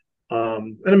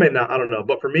And it may not, I don't know,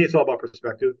 but for me, it's all about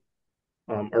perspective,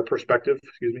 or perspective,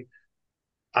 excuse me.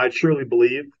 I truly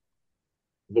believe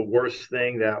the worst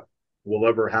thing that will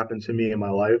ever happen to me in my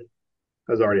life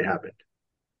has already happened.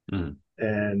 Mm.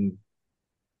 And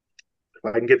if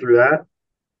I can get through that,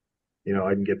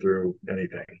 I can get through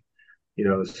anything,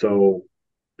 so,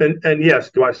 and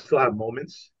yes, do I still have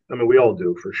moments? I mean, we all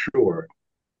do for sure,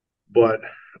 but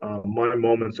my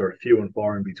moments are few and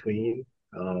far in between,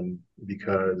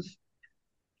 because,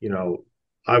 you know,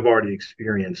 I've already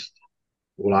experienced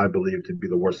what I believe to be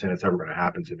the worst thing that's ever going to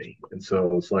happen to me. And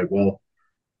so it's like, well,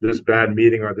 this bad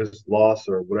meeting or this loss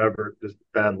or whatever, this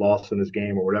bad loss in this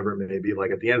game or whatever it may be,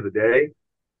 like at the end of the day,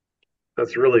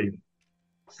 that's really,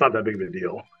 it's not that big of a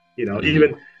deal. You know, Hmm.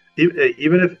 even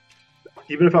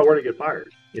if I were to get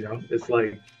fired, it's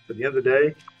like at the end of the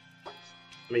day,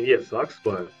 I mean, yeah, it sucks,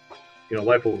 but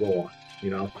life will go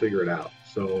on. I'll figure it out.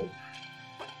 So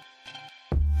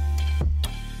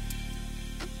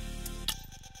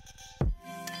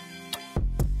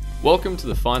Welcome to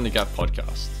the Find the Gap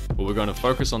podcast, where we're going to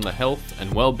focus on the health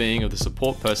and well-being of the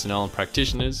support personnel and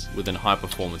practitioners within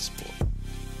high-performance sport.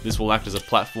 This will act as a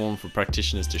platform for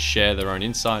practitioners to share their own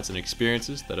insights and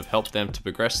experiences that have helped them to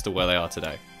progress to where they are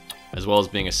today, as well as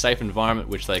being a safe environment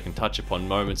which they can touch upon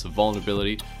moments of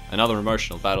vulnerability and other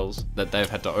emotional battles that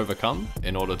they've had to overcome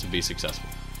in order to be successful.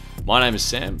 My name is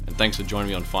Sam, and thanks for joining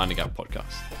me on Find the Gap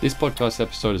podcast. This podcast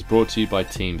episode is brought to you by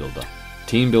Team Builder.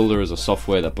 Team Builder is a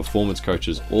software that performance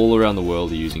coaches all around the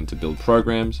world are using to build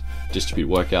programs, distribute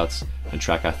workouts, and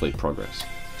track athlete progress.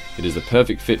 It is the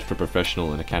perfect fit for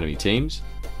professional and academy teams,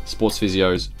 sports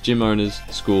physios, gym owners,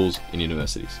 schools, and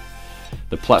universities.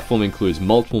 The platform includes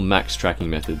multiple max tracking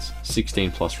methods,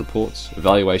 16 plus reports,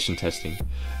 evaluation testing,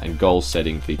 and goal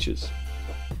setting features.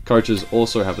 Coaches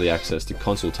also have the access to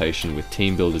consultation with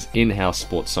Team Builder's in-house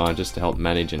sports scientists to help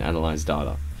manage and analyze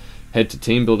data. Head to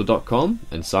teambuilder.com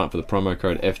and sign up for the promo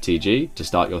code FTG to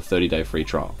start your 30-day free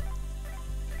trial.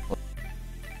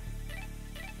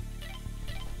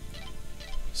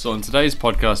 So in today's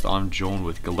podcast, I'm joined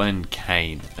with Glenn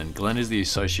Cain, and Glenn is the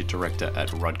Associate Director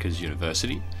at Rutgers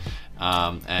University.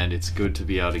 And it's good to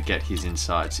be able to get his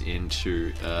insights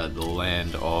into the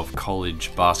land of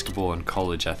college basketball and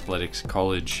college athletics,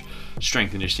 college strength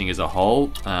and conditioning as a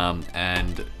whole,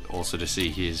 and also to see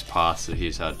his path that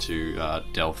he's had to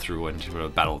delve through and to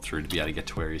battle through to be able to get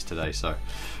to where he is today. So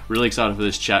really excited for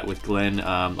this chat with Glenn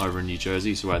over in New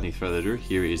Jersey. So without any further ado,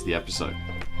 here is the episode.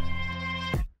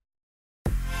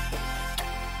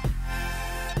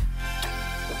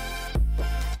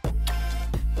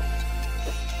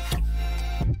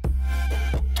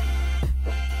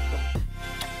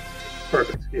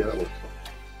 perfect. Yeah, that works.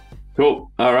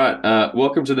 Cool. All right.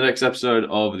 Welcome to the next episode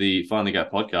of the Find the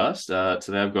Gap podcast.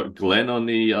 Today I've got Glenn on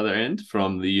the other end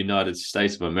from the United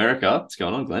States of America. What's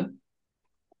going on, Glenn?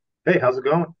 Hey, how's it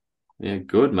going? Yeah,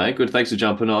 good, mate. Good. Thanks for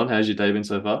jumping on. How's your day been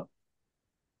so far?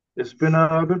 It's been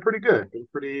pretty good. Been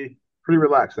pretty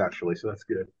relaxed actually, so that's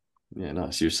good. Yeah,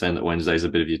 nice. You were saying that Wednesday's a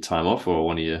bit of your time off or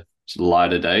one of your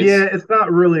lighter days. Yeah, it's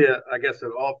not really I guess,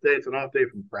 an off day. It's an off day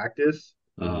from practice.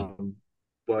 Hmm.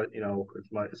 But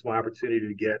it's my opportunity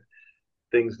to get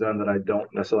things done that I don't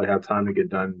necessarily have time to get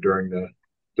done during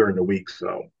the week.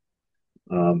 So,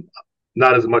 um,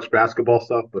 not as much basketball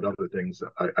stuff, but other things that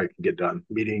I can get done,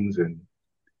 meetings and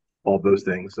all those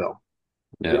things. So,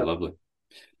 Yeah, yeah, lovely.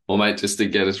 Well, mate, just to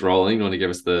get us rolling, you want to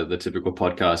give us the typical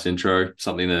podcast intro,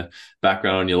 something, the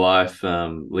background on your life,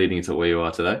 leading to where you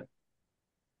are today?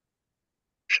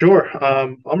 sure.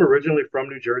 I'm originally from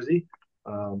New Jersey.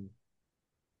 Um,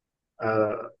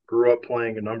 Grew up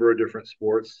playing a number of different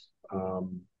sports,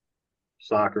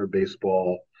 soccer,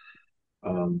 baseball,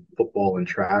 football, and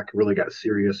track. Really got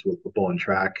serious with football and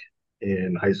track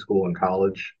in high school and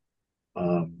college.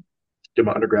 Um, did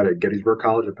my undergrad at Gettysburg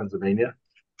College in Pennsylvania.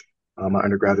 My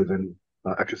undergrad is in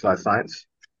exercise science.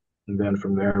 And then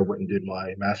from there, I went and did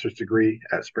my master's degree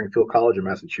at Springfield College in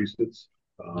Massachusetts.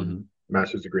 Hmm.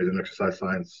 Master's degree in exercise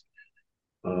science,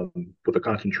 with a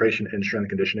concentration in strength and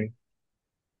conditioning.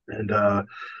 And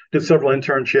did several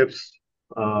internships.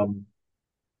 Um,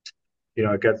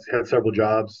 I had several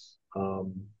jobs.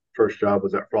 First job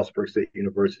was at Frostburg State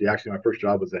University. Actually, my first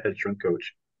job was a head strength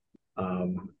coach,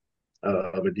 um,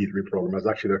 of a D3 program. I was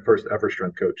actually their first ever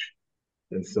strength coach.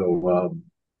 And so,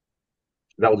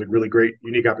 that was a really great,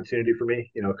 unique opportunity for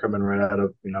me, coming right out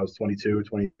of, I was 22,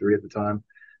 23 at the time,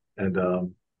 and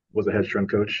was a head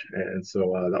strength coach. And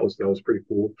so, that was pretty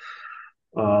cool.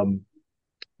 Um,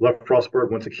 Left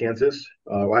Frostburg, went to Kansas.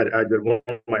 I did one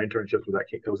of my internships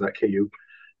was at KU.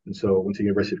 And so went to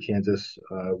University of Kansas.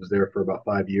 Was there for about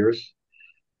 5 years.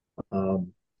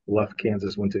 Um, Left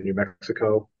Kansas, went to New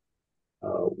Mexico.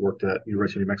 Worked at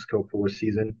University of New Mexico for a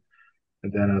season,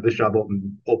 and then this job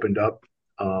opened up.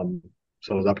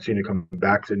 So it was an opportunity to come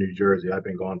back to New Jersey. I've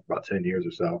been gone for about 10 years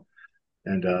or so,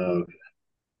 and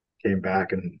came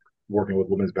back and working with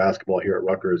women's basketball here at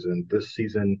Rutgers. And this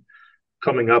season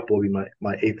coming up will be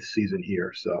my eighth season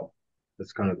here. So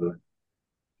that's kind of the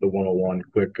 101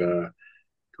 quick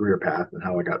career path and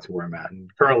how I got to where I'm at. And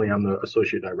currently, I'm the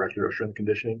associate director of strength and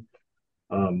conditioning.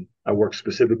 I work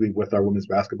specifically with our women's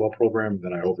basketball program, and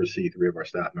then I oversee three of our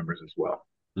staff members as well.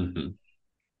 Mm-hmm.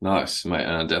 Nice, mate.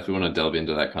 And I definitely want to delve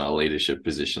into that kind of leadership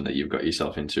position that you've got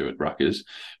yourself into at Rutgers.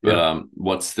 But Yeah.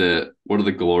 what are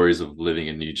the glories of living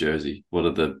in New Jersey? What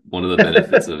are the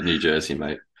benefits of New Jersey,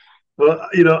 mate? Well,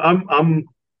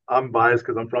 I'm biased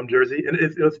because I'm from Jersey, and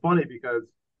it's funny because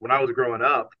when I was growing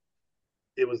up,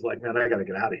 it was like, man, I got to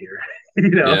get out of here. You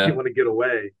Yeah, want to get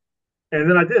away. And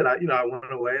then I did. I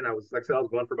went away, and I was like I said, I was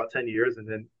gone for about 10 years, and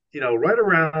then right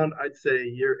around I'd say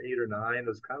year 8 or 9, it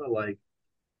was kind of like,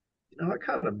 I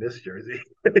kind of miss Jersey.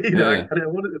 I yeah. kind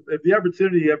of wanted if the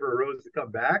opportunity ever arose to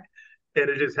come back, and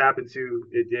it just happened to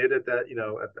it did at that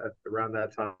at around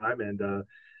that time, and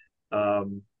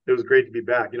it was great to be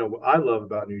back. What I love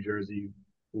about New Jersey,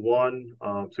 one,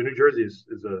 so New Jersey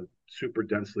is a super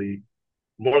densely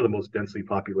one of the most densely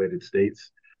populated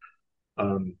states.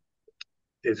 Um,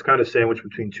 it's kind of sandwiched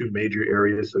between two major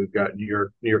areas. So we've got New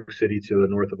York City to the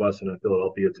north of us, and then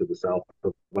Philadelphia to the south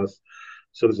of us.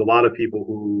 So there's a lot of people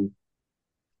who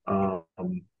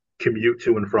um, commute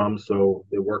to and from. So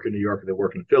they work in New York, they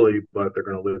work in Philly, but they're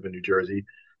going to live in New Jersey,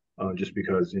 just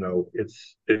because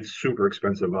it's super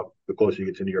expensive up the closer you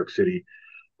get to New York City.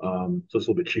 So it's a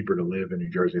little bit cheaper to live in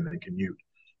New Jersey than commute.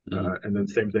 Mm-hmm. And then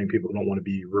same thing, people who don't want to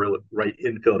be right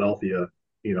in Philadelphia,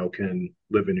 can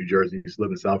live in New Jersey,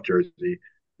 live in South Jersey,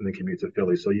 and then commute to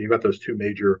Philly. So you've got those two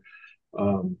major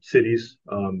cities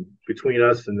between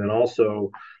us. And then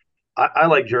also, I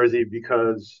like Jersey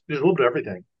because there's a little bit of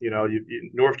everything.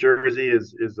 North Jersey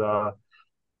is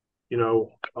you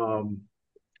know,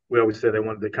 we always say they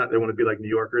want to be like New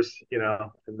Yorkers, and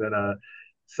then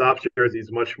South Jersey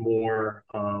is much more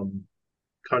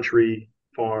country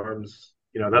farms.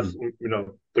 That's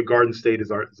the Garden State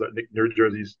is New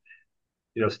Jersey's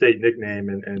state nickname,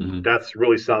 and Mm-hmm. that's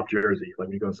really South Jersey. Like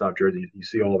when you go in South Jersey, you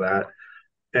see all that,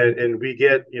 and we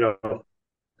get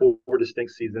four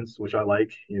distinct seasons, which I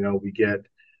like.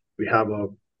 We have a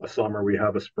summer, we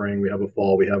have a spring, we have a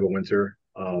fall, we have a winter.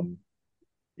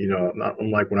 Not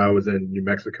unlike when I was in New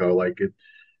Mexico,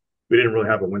 we didn't really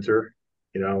have a winter,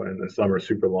 and the summer is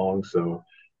super long. So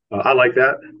I like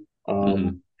that.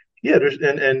 Mm-hmm. Yeah,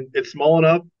 and it's small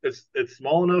enough. It's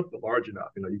small enough, but large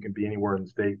enough. You can be anywhere in the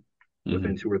state Mm-hmm.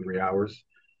 within 2 or 3 hours.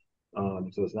 So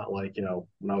it's not like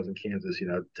when I was in Kansas,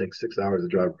 it takes 6 hours to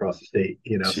drive across the state.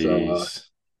 Jeez.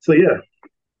 So yeah,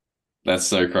 That's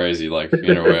so crazy. Like,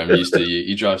 where I'm used to,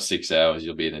 you drive 6 hours,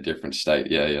 you'll be in a different state.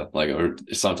 Yeah, yeah. Like, or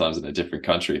sometimes in a different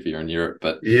country if you're in Europe,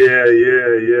 but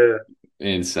yeah.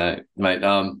 insane, mate.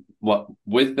 What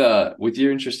with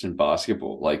your interest in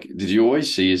basketball, like, did you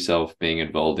always see yourself being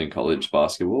involved in college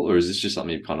basketball, or is this just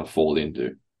something you kind of fall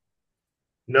into?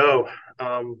 No,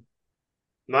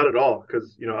 not at all.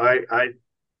 Because I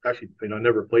actually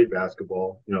never played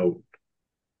basketball.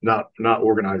 Not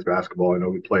organized basketball. I know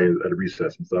we play at a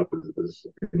recess and stuff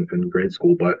in grade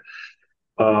school, but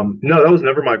no, that was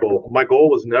never my goal. My goal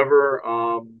was never,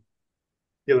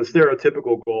 the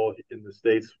stereotypical goal in the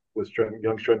states with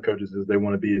young strength coaches is they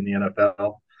want to be in the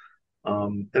NFL,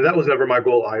 and that was never my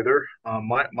goal either.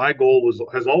 My goal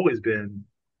has always been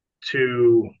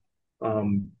to,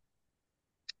 um,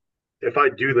 if I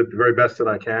do the very best that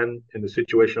I can in the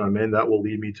situation I'm in, that will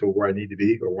lead me to where I need to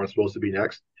be or where I'm supposed to be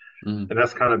next. Mm, And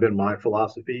that's kind of been my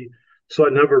philosophy. So I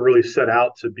never really set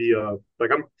out to be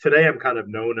I'm kind of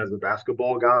known as a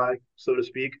basketball guy, so to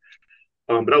speak.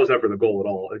 But that was never the goal at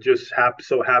all. It just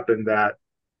so happened that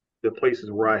the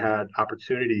places where I had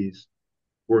opportunities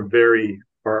were very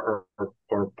or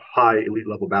high elite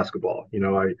level basketball. I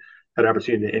had an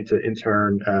opportunity to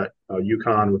intern at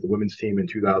UConn with the women's team in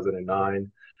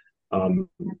 2009.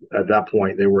 At that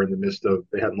point, they were in the midst of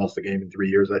they hadn't lost a game in 3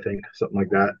 years, I think, something like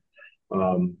that.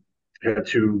 Um, had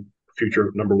two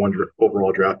future number one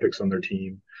overall draft picks on their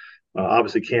team.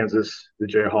 Obviously, Kansas, the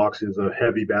Jayhawks, is a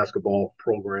heavy basketball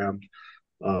program.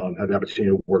 Had the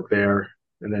opportunity to work there.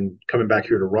 And then coming back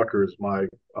here to Rutgers, my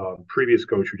previous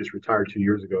coach, who just retired 2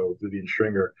 years ago, Vivian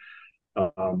Stringer,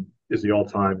 is the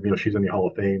all-time. She's in the Hall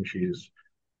of Fame. She's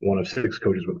one of 6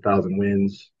 coaches with 1,000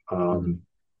 wins. mm,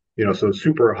 So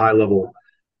super high-level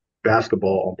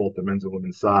basketball on both the men's and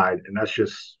women's side, and it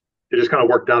just kind of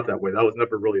worked out that way. That was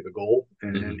never really the goal,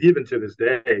 and mm, even to this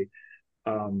day,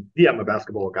 yeah, I'm a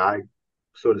basketball guy.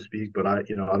 so to speak. But I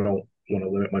don't want to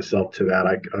limit myself to that.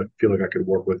 I feel like I could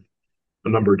work with a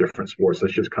number of different sports.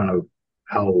 That's just kind of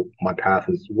how my path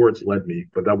is, where it's led me.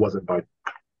 But that wasn't by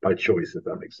choice, if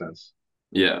that makes sense.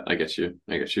 Yeah, I get you.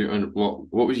 I get you. And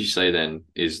what would you say then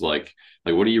is like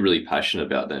what are you really passionate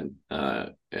about then?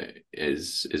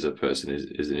 As a person,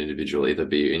 as an individual, either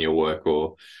be in your work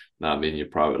or in your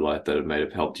private life that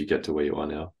have helped you get to where you are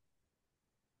now.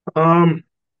 Um,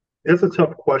 it's a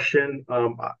tough question.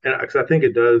 And because I think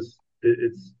it does,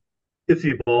 it's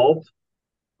evolved.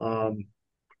 Um,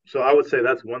 so I would say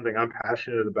that's one thing I'm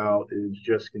passionate about is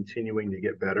just continuing to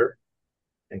get better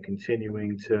and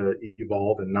continuing to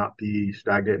evolve and not be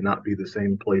stagnant, not be the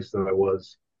same place that I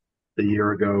was a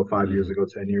year ago, 5 years Hmm. ago,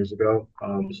 10 years ago.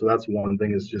 So that's one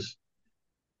thing is just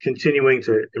continuing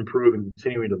to improve and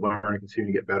continuing to learn and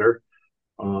continuing to get better.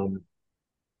 Um,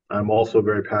 I'm also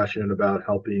very passionate about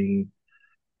helping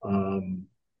um,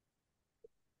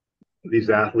 these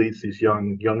athletes, these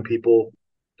young people,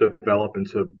 develop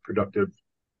into productive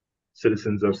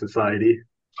citizens of society.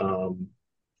 Um,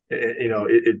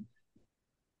 it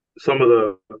some of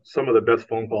the best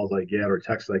phone calls I get or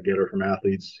texts I get are from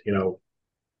athletes,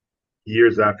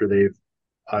 years after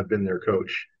I've been their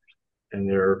coach, and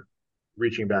they're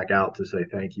reaching back out to say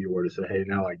thank you or to say, hey,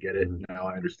 now I get it. Hmm. Now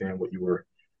I understand what you were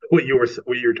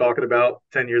talking about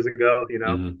 10 years ago.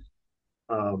 Hmm.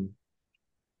 Um,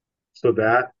 so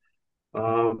that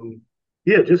um,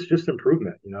 yeah, just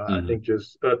improvement. I Hmm. think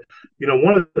just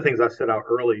one of the things I set out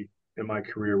early in my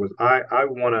career was I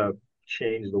want to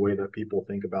change the way that people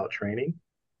think about training.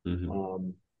 Hmm.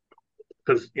 Um,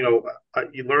 because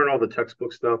you learn all the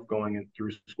textbook stuff going in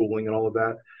through schooling and all of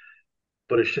that,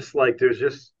 but it's just like there's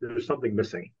something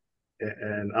missing,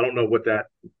 and I don't know what that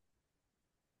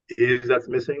is that's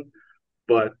missing,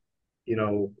 but you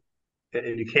know,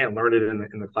 and you can't learn it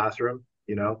in the classroom,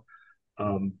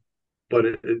 um, but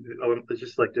it's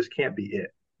just like this can't be it,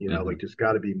 like Hmm. there's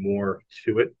got to be more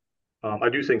to it. I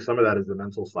do think some of that is the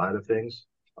mental side of things.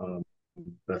 Um,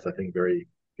 that's I think very,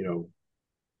 you know,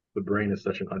 the brain is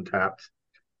such an untapped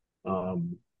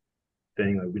um,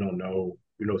 thing. Like we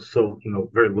know so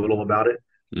very little about it,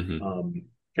 Hmm. um,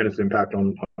 and its impact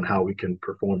on how we can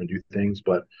perform and do things.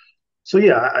 But so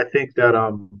yeah, I think that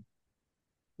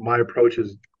my approach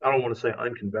is I don't want to say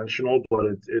unconventional, but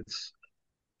it's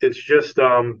just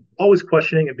always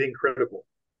questioning and being critical,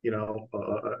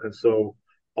 and so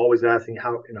always asking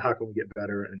how can we get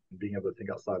better and being able to think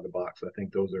outside the box. I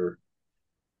think those are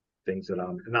things that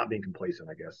and not being complacent,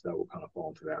 I guess that will kind of fall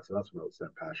into that. So that's what I was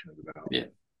passionate about. Yeah.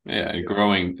 Yeah. And Yeah.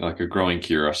 growing like a growing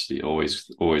curiosity, always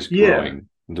Yeah. growing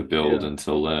to build Yeah. and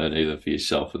to learn either for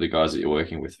yourself or the guys that you're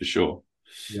working with for sure.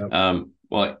 Yep.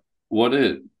 Like what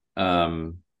are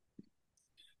um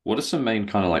what are some main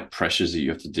kind of like pressures that you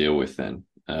have to deal with then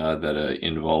that are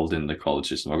involved in the college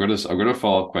system? I've got a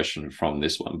follow-up question from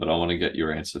this one, but I want to get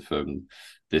your answer from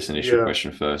this initial Yeah.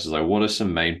 question first. Is like what are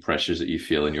some main pressures that you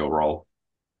feel in your role?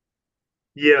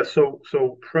 Yeah. So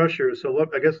pressure. So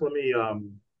I guess let me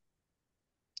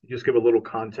just give a little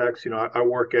context. I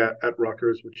work at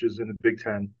Rutgers, which is in the Big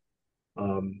Ten.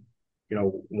 Um,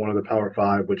 one of the Power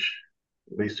Five, which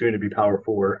may soon to be Power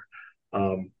Four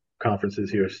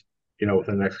conferences here.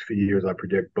 Within the next few years, I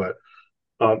predict. But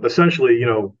essentially,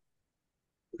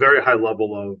 very high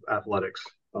level of athletics,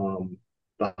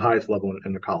 the highest level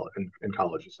in the in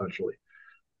college, essentially.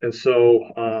 And so,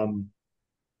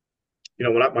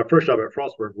 when my first job at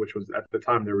Frostburg, which was at the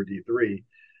time they were D3,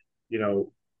 you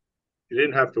know, you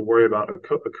didn't have to worry about a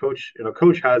coach.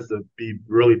 Coach has to be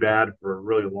really bad for a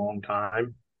really long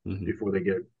time Hmm. before they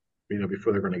get,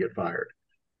 before they're going to get fired.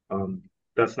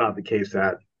 That's not the case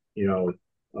at the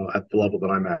level that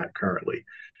I'm at currently.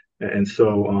 And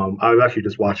so I was actually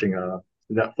just watching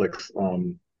Netflix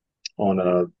on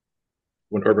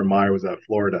when Urban Meyer was at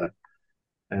Florida,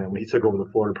 and when he took over the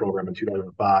Florida program in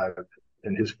 2005.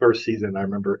 In his first season, I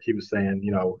remember he was saying,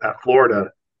 at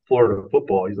Florida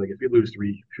football, he's like, if you lose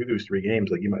three games,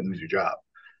 like you might lose your job,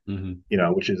 Hmm.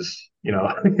 which is,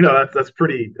 that's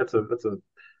pretty, that's a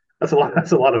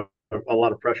lot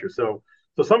of pressure. So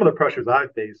some of the pressures I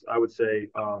face, I would say,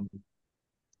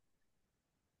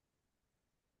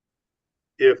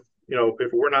 if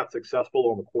if we're not successful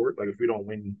on the court, like if we don't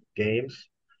win games,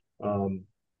 um,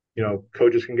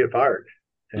 coaches can get fired.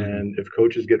 Hmm. And if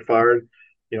coaches get fired,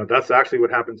 that's actually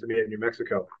what happened to me at New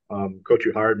Mexico. Coach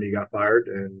who hired me got fired,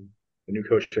 and the new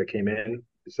coach that came in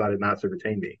decided not to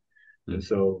retain me. And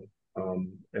so,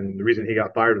 and the reason he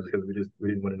got fired was because we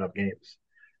didn't win enough games.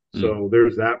 Hmm. So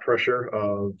there's that pressure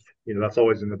of, that's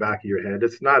always in the back of your head.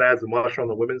 It's not as much on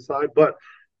the women's side, but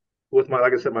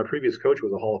like I said, my previous coach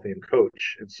was a Hall of Fame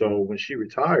coach. And so when she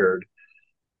retired,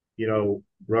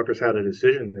 Rutgers had a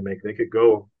decision to make. They could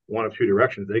go one of two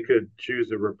directions. They could choose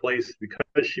to replace,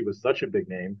 because she was such a big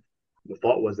name. The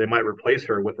thought was they might replace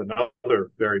her with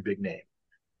another very big name.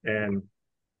 And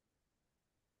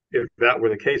if that were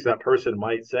the case, that person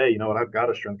might say, you know what, I've got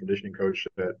a strength conditioning coach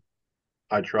that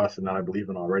I trust and that I believe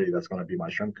in already. That's going to be my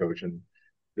strength coach, and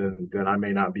then I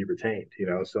may not be retained.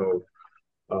 So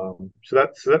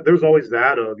there's always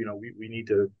that of we need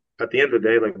to, at the end of the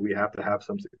day, like, we have to have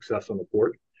some success on the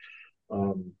court.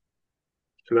 Um,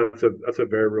 so that's a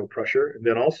very real pressure. And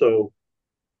then also,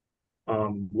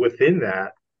 within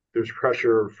that, there's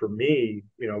pressure for me.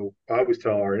 I always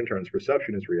tell our interns,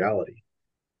 perception is reality.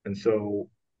 And so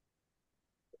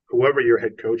whoever your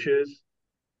head coach is,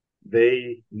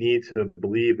 they need to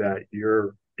believe that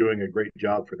you're doing a great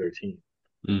job for their team.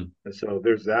 Mm. And so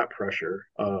there's that pressure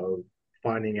of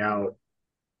finding out,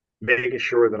 making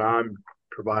sure that I'm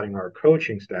providing our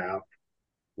coaching staff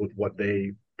with what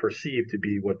they perceive to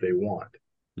be what they want,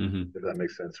 Mm-hmm. if that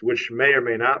makes sense, which may or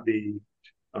may not be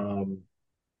um,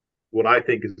 what I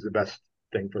think is the best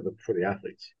thing for the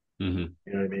athletes. Mm-hmm.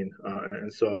 You know what I mean?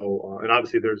 And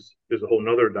obviously there's a whole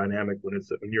nother dynamic when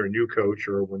you're a new coach,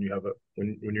 or when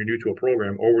you're new to a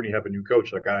program, or when you have a new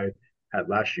coach like I had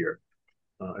last year.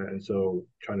 And so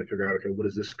trying to figure out, okay, what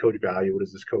does this coach value? What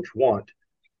does this coach want?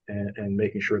 And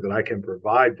making sure that I can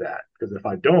provide that. Because if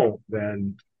I don't,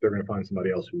 then they're going to find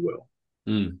somebody else who will.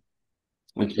 Mm.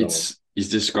 Like, So, it's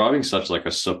describing such like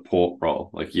a support role.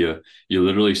 Like, you're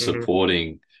literally mhm.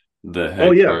 supporting the Oh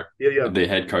head yeah, coach, yeah,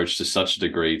 yeah, to such a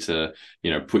degree to,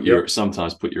 yep,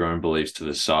 sometimes put your own beliefs to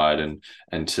the side,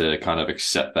 and to kind of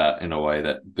accept that in a way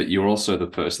that, but you're also the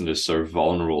person that is so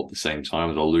vulnerable at the same time,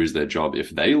 that'll lose their job if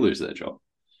they lose their job.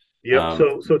 yep.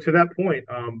 Um, So to that point,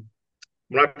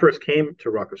 when I first came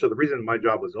to Rutgers, so the reason my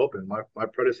job was open, my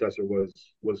predecessor was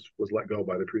let go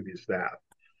by the previous staff.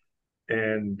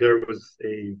 And there was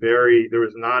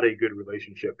not a good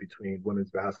relationship between women's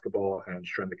basketball and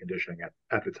strength and conditioning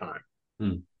at the time.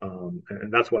 mm,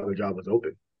 And that's why the job was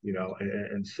open.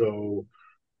 And so,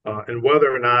 and whether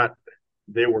or not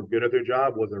they were good at their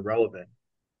job was irrelevant.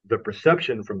 The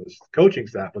perception from the coaching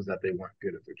staff was that they weren't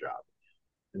good at their job.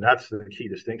 And that's the key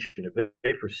distinction. If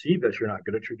they perceive that you're not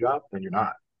good at your job, then you're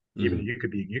not. Even mm, you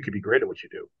could be great at what you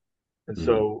do. And mm,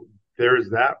 so there's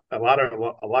that. A lot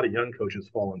of young coaches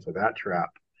fall into that trap.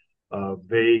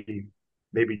 They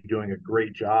may be doing a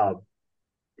great job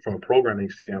from a programming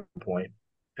standpoint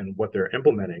and what they're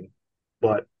implementing,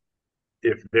 but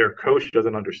if their coach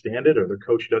doesn't understand it, or their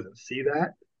coach doesn't see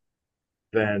that,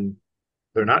 then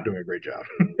they're not doing a great job.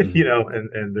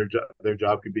 mm, And their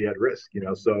job could be at risk.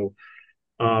 So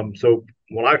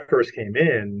when I first came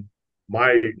in,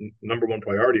 my number one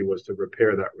priority was to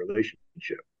repair that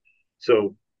relationship.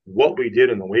 So what we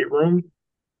did in the weight room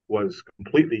was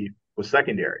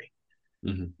secondary.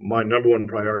 mm, My number one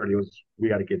priority was, we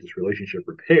got to get this relationship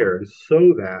repaired,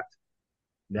 so that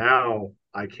now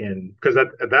I can, because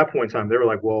at that point in time they were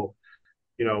like, well,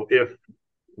 if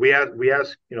we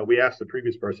asked the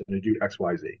previous person to do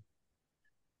XYZ,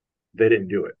 they didn't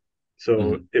do it. So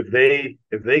mm, if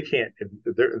they can't,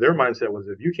 if their mindset was,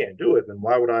 if you can't do it, then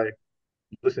why would I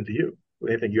listen to you?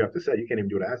 Anything you have to say, you can't even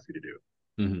do what I asked you to do.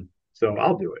 mm, So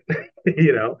I'll do it.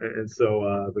 And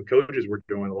so the coaches were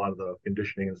doing a lot of the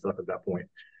conditioning and stuff at that point.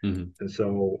 mm, And so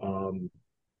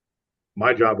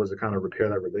my job was to kind of repair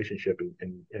that relationship,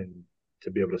 and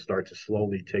to be able to start to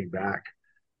slowly take back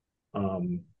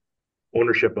um,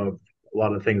 ownership of a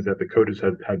lot of the things that the coaches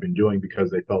had been doing, because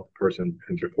they felt the person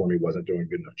before me wasn't doing a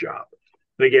good enough job.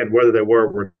 And again, whether they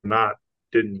were not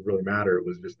didn't really matter. It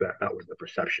was just that was the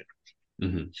perception.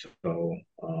 mm. So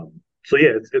so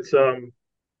yeah, it's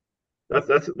that's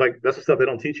the stuff they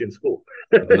don't teach you in school.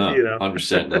 No, you know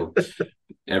 100%.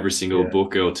 Every single Yeah,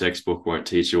 book or textbook won't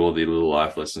teach you all the little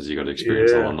life lessons you got to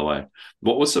experience yeah, along the way.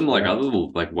 What were some like yeah. other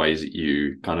little like ways that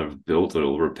you kind of built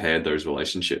or repaired those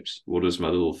relationships? What are some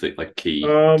other little like key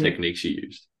um techniques you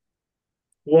used?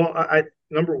 well, I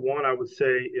number one, I would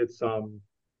say it's and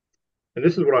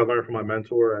this is what I learned from my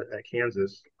mentor at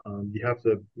Kansas. You have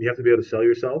to be able to sell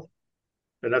yourself,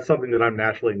 and that's something that I'm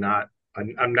naturally not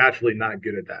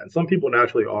good at that. And some people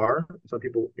naturally are. Some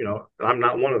people, I'm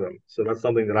not one of them. So that's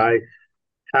something that I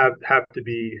have to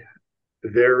be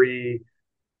very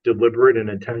deliberate and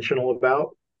intentional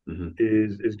about, Mm-hmm.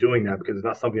 is doing that, because it's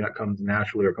not something that comes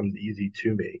naturally or comes easy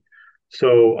to me.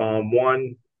 So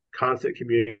one, constant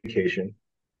communication,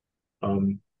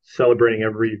 celebrating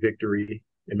every victory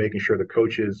and making sure the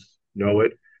coaches know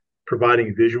it,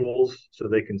 providing visuals so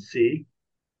they can see.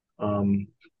 Um,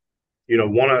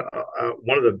 one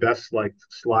of the best like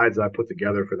slides I put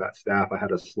together for that staff. I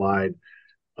had a slide.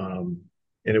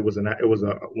 and it was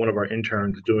one of our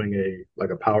interns doing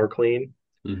a power clean,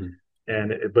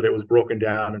 Mm-hmm. but it was broken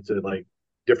down into like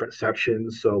different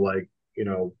sections. So like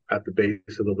at the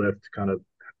base of the lift, kind of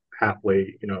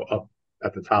halfway up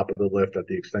at the top of the lift at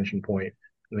the extension point,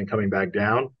 and then coming back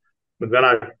down. But then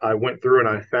I went through and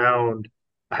I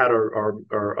had our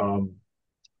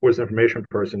voice information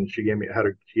person. She gave me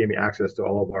access to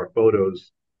all of our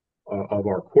photos of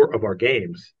our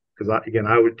games, because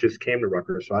I would just came to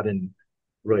Rutgers, so I didn't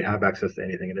really have access to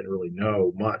anything. I didn't really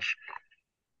know much,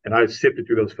 and I sifted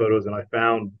through those photos and I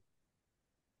found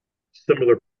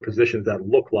similar positions that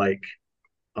look like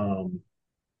um,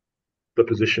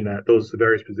 the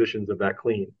various positions of that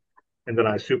clean, and then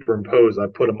I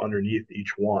put them underneath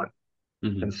each one,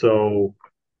 Mm-hmm. and so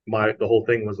the whole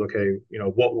thing was, okay,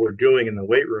 what we're doing in the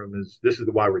weight room is this is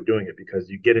why we're doing it, because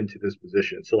you get into this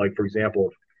position. So like, for example,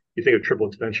 you think of triple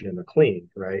extension in the clean,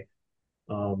 right?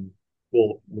 Um,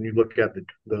 well, when you look at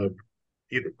the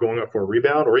either going up for a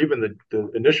rebound or even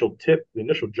the initial tip, the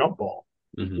initial jump ball,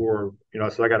 Mm-hmm. or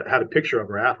so had a picture of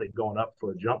our athlete going up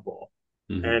for a jump ball,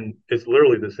 Mm-hmm. and it's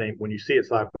literally the same. When you see it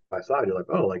side by side, you're like,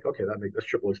 oh, like, okay, that's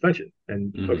triple extension,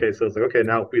 and Mm-hmm. okay, so it's like, okay,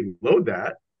 now if we load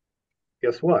that,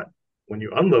 guess what? When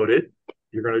you unload it,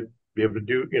 you're going to be able to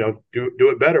do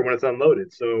it better when it's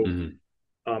unloaded. So,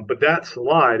 Mm-hmm. but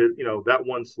that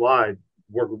one slide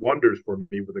worked wonders for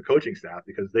me with the coaching staff,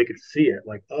 because they could see it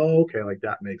like, oh, okay, like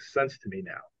that makes sense to me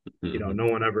now. Mm-hmm. No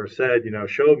one ever said,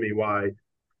 showed me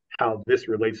how this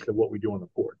relates to what we do on the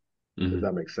court. Does Mm-hmm.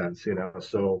 that make sense?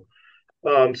 So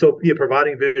yeah,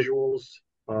 providing visuals.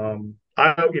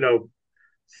 I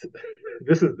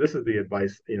this is the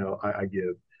advice I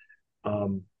give.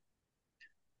 Um,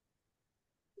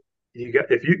 you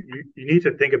got if you need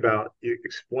to think about, you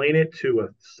explain it to a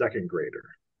second grader,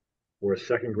 where a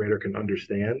second grader can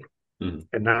understand, Mm-hmm.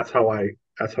 and that's how I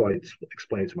explain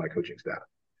it to my coaching staff,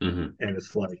 Mm-hmm. and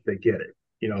it's like they get it.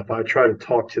 If I try to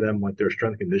talk to them like they're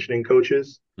strength conditioning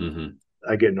coaches, Mm-hmm.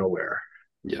 I get nowhere.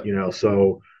 Yeah.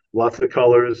 So lots of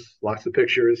colors, lots of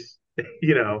pictures,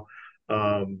 you know,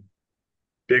 um,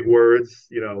 big words,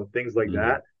 things like Mm-hmm.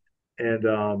 that,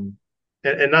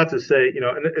 and not to say,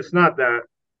 and it's not that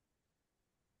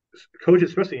coaches,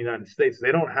 especially in the United States,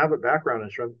 they don't have a background in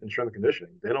strength and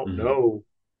conditioning. They don't Mm-hmm. know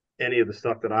any of the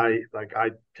stuff that I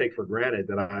take for granted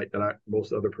that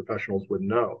most other professionals would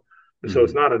know. And so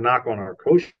it's Mm-hmm. not a knock on our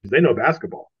coaches. They know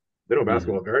basketball. They know Mm-hmm.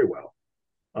 basketball very well,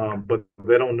 but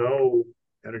they don't know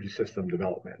energy system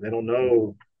development. They don't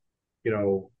know, you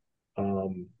know,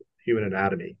 human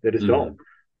anatomy. They just Mm-hmm. don't.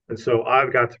 And so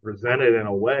I've got to present it in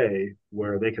a way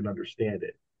where they can understand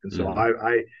it. And so Mm-hmm.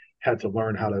 I had to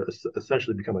learn how to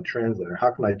essentially become a translator.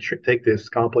 How can I take this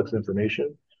complex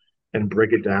information and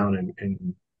break it down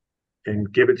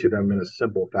and give it to them in a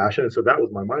simple fashion? And so that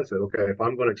was my mindset. Okay, if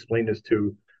I'm going to explain this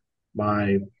to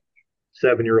my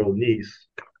 7-year-old niece,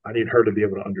 I need her to be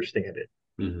able to understand it.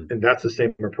 Mm-hmm. And that's the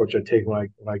same approach I take when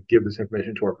I give this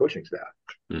information to our coaching staff.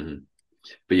 Mm-hmm.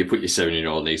 But you put your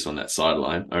 7-year-old niece on that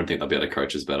sideline. I don't think they'll be able to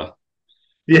coach us better.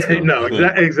 Let's Yeah, be no, honest. No,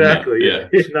 exactly. yeah.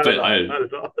 Yeah, not But at all. Not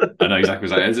at all. I know exactly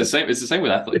what you're saying. It's the same. It's the same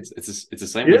with athletes. It's the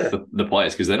same with Yeah. the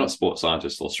players, because they're not sports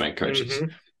scientists or strength coaches. Mm-hmm.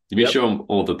 If you Yep. show them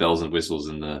all the bells and whistles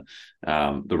and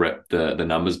the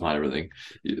numbers behind everything,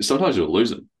 sometimes you'll lose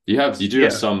them. You do have Yeah.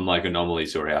 some like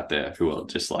anomalies who are out there who are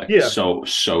just like Yeah. so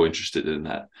interested in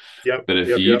that. Yep. But if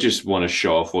Yep. you Yep. just want to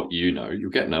show off what you know,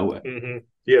 you'll get nowhere. Mm-hmm.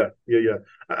 Yeah. Yeah. Yeah.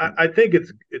 I think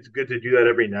it's good to do that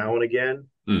every now and again,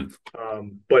 Mm.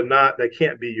 but not that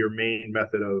can't be your main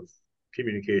method of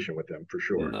communication with them for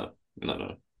sure. No, no,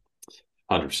 no,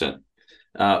 100%.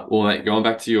 Well, mate, going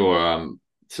back to your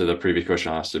to the previous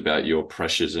question I asked about your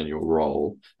pressures and your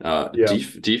role, Yeah.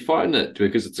 do you find that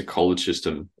because it's a college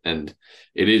system and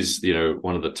it is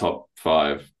one of the top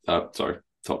five, top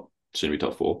soon to be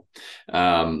top four,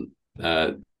 um,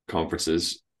 uh,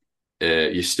 conferences,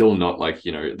 you're still not like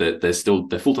they're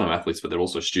full time athletes, but they're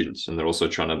also students and they're also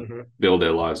trying to Mm-hmm. build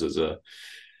their lives as a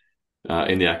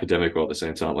in the academic world at the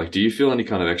same time. Like, do you feel any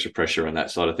kind of extra pressure on that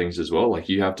side of things as well? Like,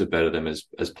 you have to better them as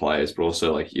players, but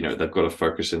also like they've got to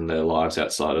focus in their lives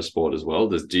outside of sport as well.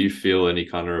 Do you feel any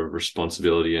kind of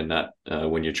responsibility in that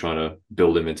when you're trying to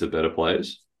build them into better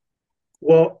players?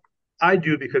 Well, I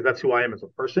do, because that's who I am as a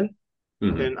person,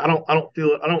 Mm-hmm. and I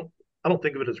don't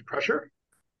think of it as pressure.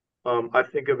 I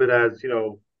think of it as,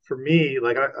 for me,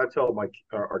 like I tell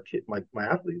our kid, my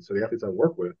athletes, so the athletes I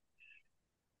work with,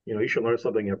 you should learn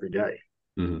something every day,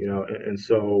 Mm-hmm. and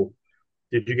so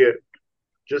did you get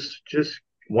just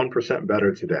 1%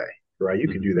 better today, right? You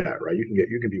can Mm-hmm. do that, right?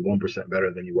 You can be 1%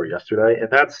 better than you were yesterday, and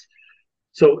that's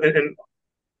so. And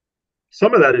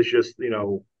some of that is just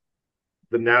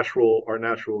our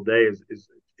natural day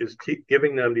is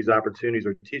giving them these opportunities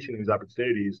or teaching these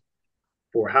opportunities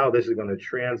for how this is going to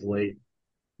translate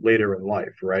later in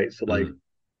life, right? So like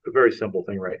Mm-hmm. a very simple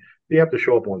thing, right? You have to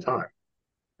show up on time,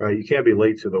 right? You can't be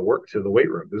late to the weight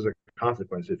room. There's a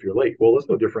consequence if you're late. Well, it's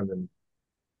no different than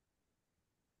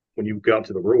when you go out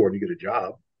to the real world, you get a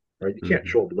job, right? You can't Mm-hmm.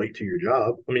 show up late to your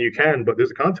job. I mean, you can, but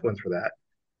there's a consequence for that.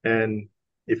 And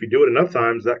if you do it enough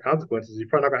times, that consequence is you're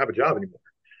probably not going to have a job anymore,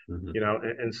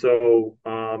 Mm-hmm. And so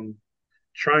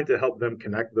trying to help them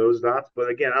connect those dots. But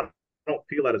again, I don't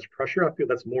feel that as pressure. I feel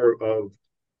that's more of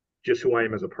just who I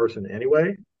am as a person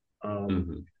anyway. Um,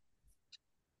 Mm-hmm.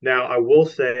 Now, I will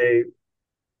say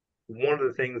one of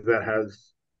the things that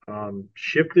has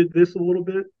shifted this a little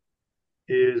bit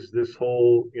is this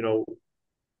whole,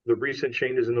 the recent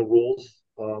changes in the rules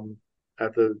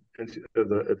at the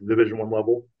Division One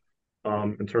level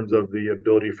in terms of the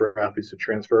ability for athletes to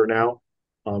transfer now,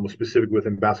 specific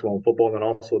within basketball and football, and then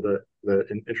also the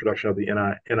introduction of the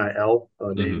NIL,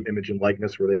 name, Mm-hmm. image, and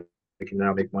likeness, where they can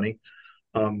now make money.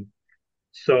 Um,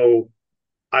 so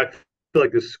I feel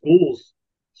like the schools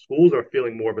are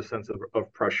feeling more of a sense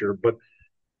of pressure, but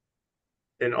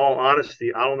in all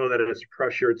honesty, I don't know that it's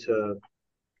pressure to.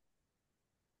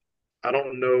 I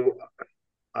don't know.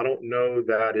 I don't know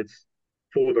that it's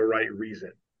for the right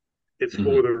reason. It's for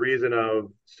Mm-hmm. the reason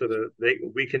of so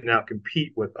that we can now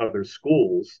compete with other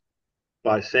schools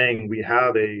by saying we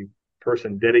have a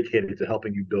person dedicated to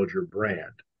helping you build your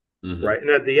brand, Mm-hmm. right? And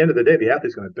at the end of the day, the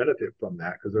athlete's going to benefit from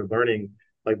that because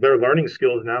they're learning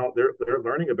skills now. They're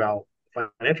learning about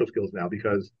financial skills now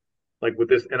because like with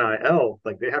this NIL,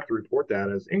 like they have to report that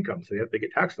as income, so they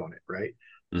get taxed on it, right?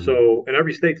 Mm-hmm. So and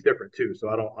every state's different too. So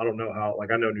I don't know how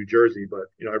like I know New Jersey, but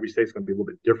every state's going to be a little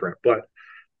bit different. But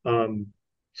um,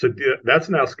 so that's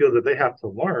now skills that they have to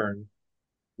learn,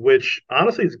 which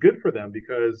honestly is good for them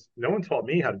because no one taught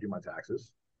me how to do my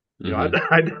taxes. Mm-hmm.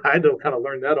 I had to kind of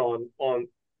learn that on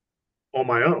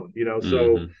my own.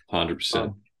 So 100%.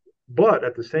 um, but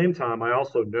at the same time, I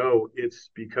also know it's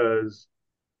because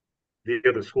the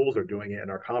other schools are doing it in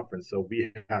our conference, so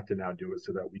we have to now do it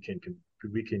so that we can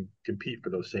compete for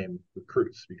those same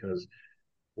recruits. Because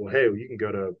well, hey, you can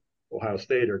go to Ohio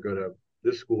State or go to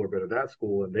this school or go to that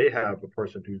school, and they have a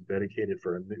person who's dedicated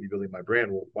for building my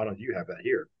brand. Well, why don't you have that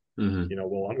here? Mm-hmm.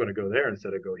 Well, I'm going to go there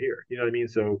instead of go here. You know what I mean?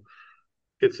 So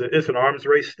it's an arms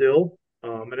race still,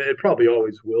 and it probably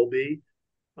always will be.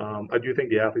 I do think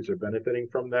the athletes are benefiting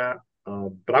from that,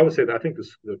 but I would say that I think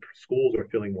the schools are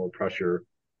feeling more pressure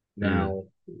Mm-hmm. now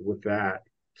with that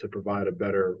to provide a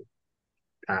better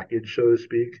package, so to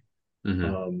speak. Mm-hmm.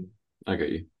 Um, I get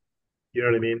you. you know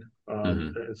what I mean?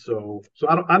 Mm-hmm. And so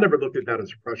I never looked at that as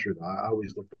pressure. Though. I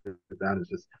always looked at that as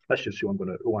just that's just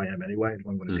who I am anyway, and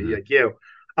who I'm going to be. Mm-hmm. Like, yeah,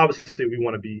 obviously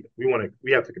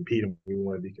we have to compete and we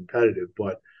want to be competitive,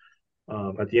 but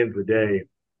at the end of the day,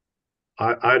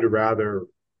 I'd rather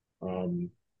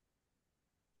um,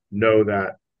 know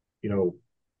that you know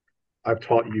I've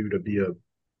taught you to be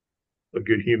a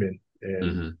good human and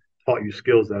Mm-hmm. taught you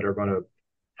skills that are going to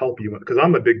help you. Because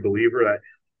I'm a big believer that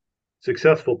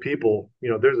successful people,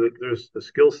 there's a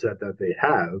skill set that they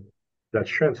have that's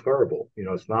transferable.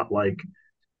 It's not like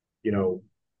you know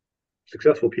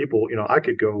successful people. I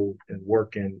could go and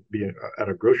work and be at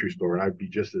a grocery store and I'd be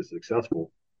just as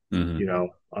successful.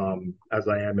 Mm-hmm. As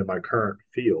I am in my current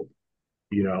field.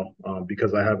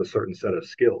 Because I have a certain set of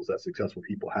skills that successful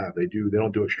people have. They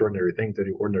don't do extraordinary things. They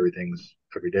do ordinary things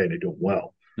every day, and they do them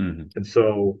well. Mm-hmm. And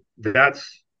so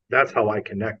that's how I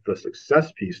connect the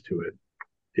success piece to it.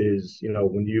 Is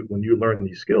when you learn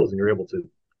these skills and you're able to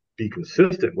be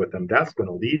consistent with them, that's going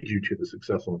to lead you to the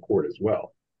success on the court as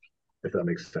well, if that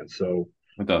makes sense. So,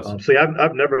 It does. so yeah,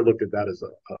 I've never looked at that as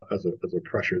a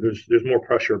pressure. There's more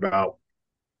pressure about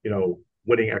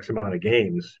winning X amount of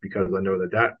games because I know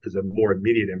that is a more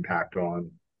immediate impact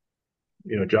on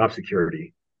job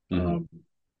security, Mm-hmm. um,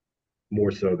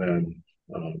 more so than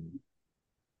um,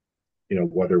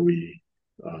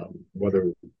 whether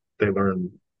they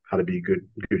learn how to be good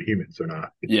humans or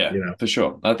not. Yeah, You know. for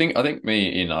sure. I think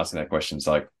me in asking that question is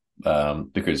like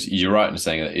because you're right in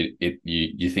saying that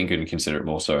you think and consider it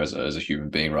more so as a human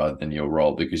being rather than your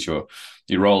role because your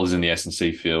role is in the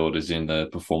S&C field, is in the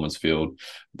performance field.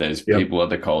 There's Yep. people at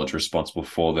the college responsible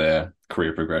for their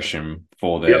career progression,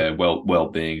 for Yep. their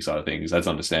well-being side of things. That's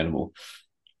understandable.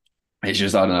 It's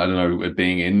just I don't know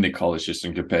being in the college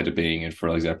system compared to being in, for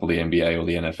example, the NBA or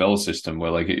the NFL system, where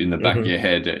like in the back of Mm-hmm. your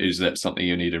head is that something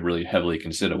you need to really heavily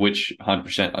consider, which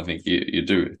 100% I think you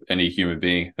do. Any human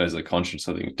being who has a conscience,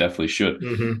 I think definitely should.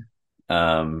 Mm-hmm.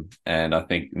 And I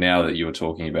think now that you were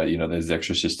talking about, there's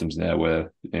extra systems now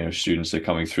where, students are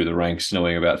coming through the ranks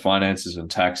knowing about finances and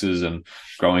taxes and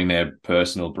growing their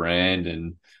personal brand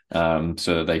and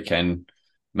so that they can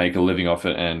make a living off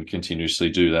it and continuously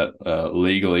do that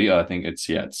legally. I think it's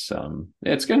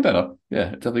getting better.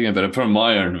 Yeah, it's definitely getting better from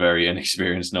my own very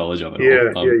inexperienced knowledge of it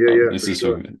all. Yeah, This for is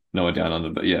sure. from no one down under,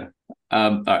 but yeah.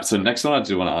 All right. So next one I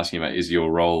do want to ask you about is your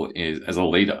role is as a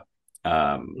leader.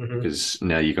 Hmm. Because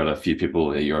now you've got a few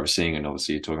people that you're overseeing, and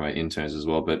obviously you're talking about interns as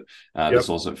well. But this Yep.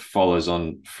 also follows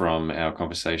on from our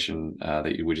conversation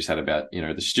that we just had about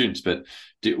the students. But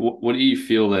what do you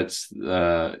feel or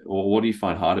what do you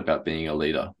find hard about being a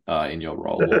leader in your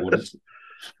role? What is?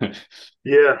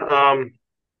 Yeah.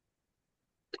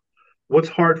 What's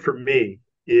hard for me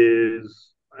is,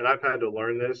 and I've had to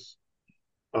learn this.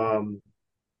 Um,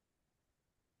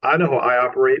 I know how I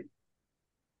operate,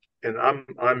 and I'm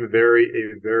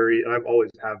I've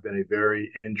always have been a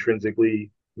very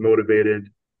intrinsically motivated,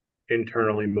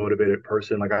 internally motivated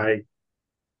person. Like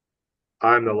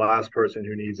I'm the last person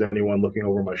who needs anyone looking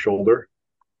over my shoulder.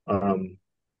 Um,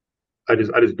 I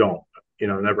just don't,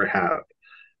 never have.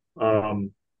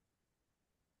 Um,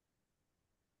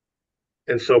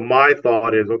 and so my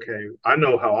thought is, okay, I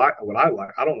know what I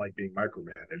like. I don't like being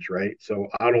micromanaged, right? So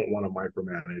I don't want to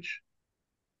micromanage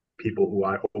people who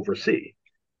I oversee.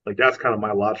 Like that's kind of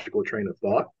my logical train of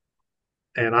thought.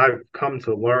 And I've come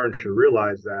to learn to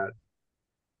realize that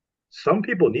some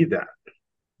people need that.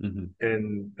 Mhm.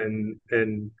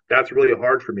 And that's really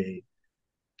hard for me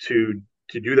to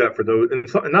do that for those,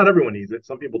 and not everyone needs it.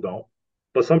 Some people don't,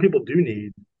 but some people do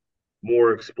need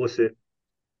more explicit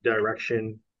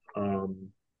direction,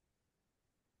 um,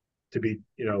 to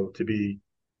be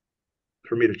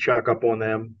for me to check up on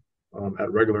them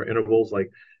at regular intervals. Like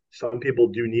some people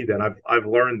do need that. I've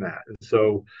learned that, and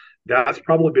so that's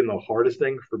probably been the hardest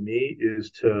thing for me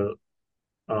is to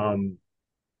um,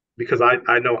 because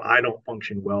I know I don't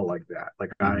function well like that.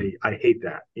 Like Mhm. I hate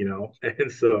that,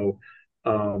 and so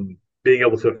being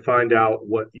able to find out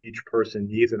what each person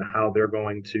needs and how they're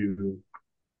going to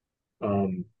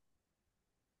um,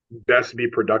 best be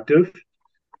productive,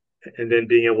 and then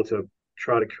being able to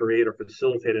try to create or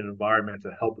facilitate an environment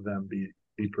to help them be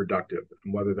productive,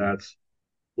 and whether that's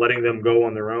letting them go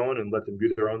on their own and let them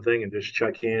do their own thing and just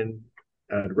check in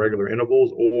at regular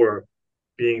intervals, or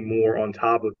being more on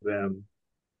top of them.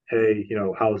 Hey,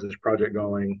 how's this project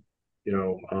going? You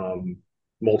know, um,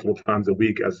 multiple times a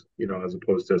week, as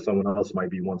opposed to someone else might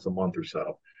be once a month or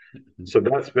so. So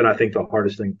that's been, I think, the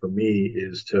hardest thing for me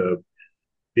is to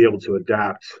be able to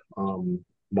adapt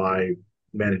my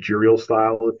managerial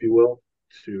style, if you will,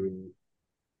 to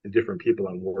the different people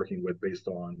I'm working with based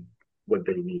on what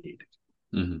they need.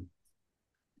 Mhm.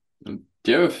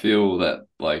 Do you ever feel that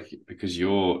like because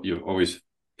you're always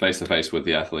face to face with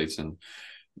the athletes and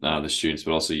the students,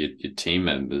 but also your team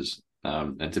members,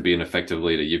 and to be an effective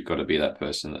leader, you've got to be that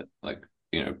person that like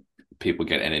people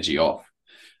get energy off.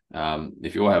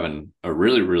 If you're having a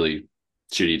really really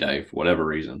shitty day for whatever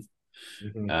reason,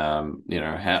 Mm-hmm.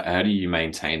 how do you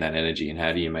maintain that energy and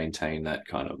how do you maintain that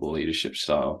kind of leadership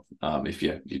style? If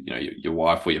your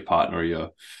wife or your partner or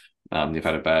you've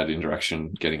had a bad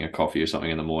interaction getting a coffee or something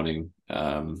in the morning.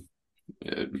 Uh,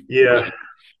 Yeah.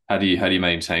 how do you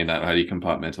maintain that? How do you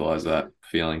compartmentalize that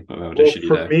feeling of having a Well,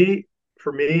 shitty day?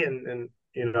 and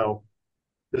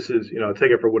this is,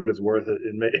 take it for what it's worth.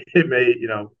 It may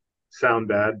sound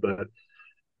bad, but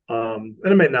and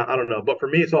it may not. I don't know. But for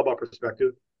me, it's all about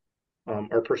perspective,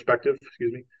 or perspective.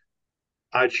 Excuse me.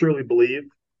 I truly believe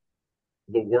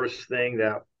the worst thing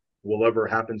that will ever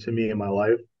happen to me in my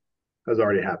life has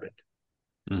already happened,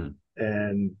 Mm,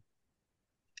 and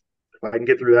if I can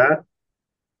get through that,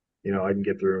 I can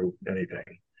get through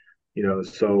anything.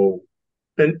 So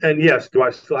and yes, do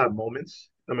I still have moments?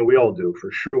 I mean, we all do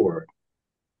for sure,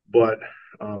 but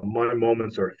my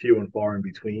moments are few and far in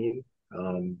between,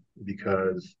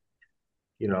 because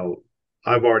you know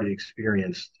I've already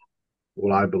experienced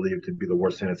what I believe to be the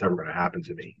worst thing that's ever going to happen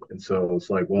to me, and so it's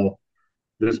like, well,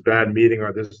 this bad meeting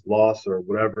or this loss or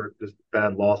whatever, this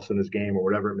bad loss in this game or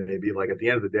whatever it may be, like at the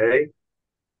end of the day,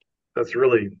 that's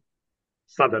really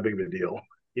it's not that big of a deal,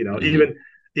 hmm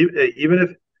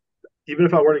even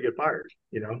if I were to get fired,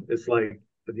 it's like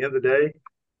at the end of the day,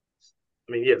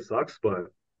 I mean, yeah, it sucks,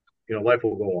 but life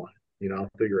will go on. I'll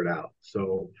figure it out.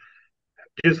 So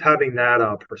just having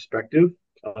that perspective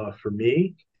for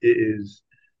me is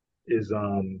is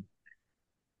one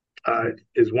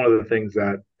of the things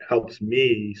that helps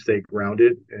me stay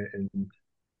grounded,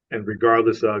 and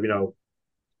regardless of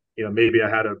maybe I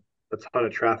had a ton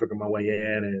of traffic on my way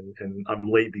in, and I'm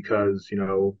late because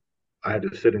I had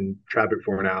to sit in traffic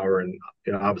for an hour, and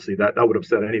obviously that would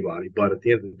upset anybody. But at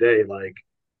the end of the day, like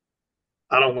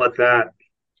I don't let that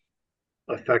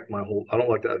affect my whole. I don't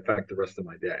let that affect the rest of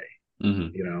my day. Hmm.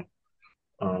 You know.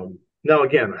 Now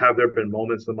again, have there been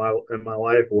moments in my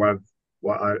life where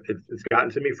it's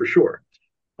gotten to me for sure.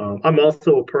 I'm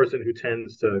also a person who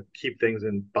tends to keep things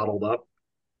in bottled up,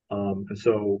 and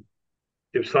so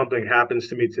if something happens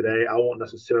to me today, I won't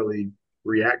necessarily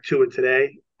react to it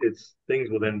today. It's things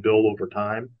will then build over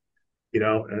time,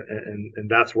 and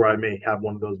that's where I may have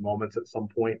one of those moments at some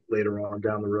point later on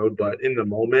down the road. But in the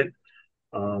moment,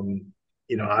 um,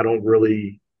 I don't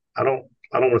really, I don't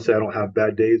want to say I don't have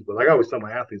bad days, but like I always tell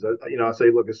my athletes, I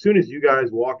say, look, as soon as you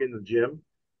guys walk in the gym,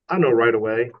 I know right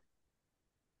away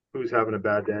who's having a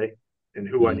bad day and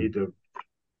who I need Hmm. to,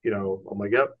 I'm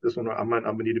like, yep, this one, I'm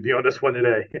gonna need to be on this one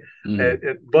today.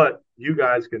 Hmm. But you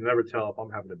guys can never tell if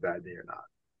I'm having a bad day or not,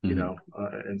 Hmm.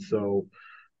 and so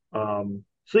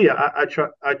yeah, I try,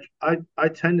 I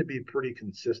tend to be pretty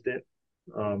consistent,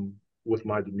 um, with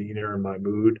my demeanor and my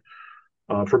mood,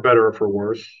 for better or for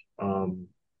worse.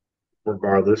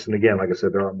 Regardless. And again, like I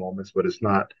said, there are moments, but it's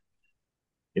not,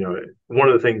 one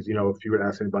of the things, if you would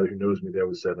ask anybody who knows me, they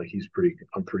would say like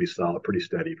I'm pretty solid, pretty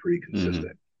steady, pretty Hmm.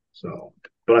 consistent. So,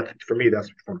 but for me, that's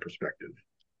from perspective.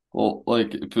 Well,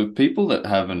 like for people that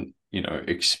haven't,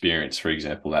 experienced, for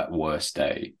example, that worst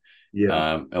day,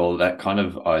 Yeah. or that kind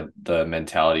of the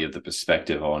mentality of the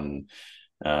perspective on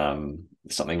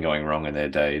something going wrong in their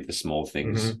day, the small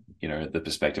things, Hmm. the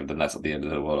perspective, then that's not the end of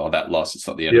the world, or that loss, it's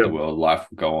not the end of the Yeah. world, life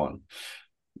will go on.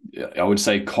 Yeah, I would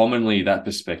say commonly that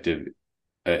perspective,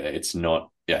 it's not,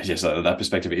 yeah, yes, that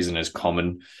perspective isn't as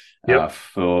common Yep.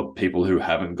 for people who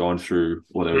haven't gone through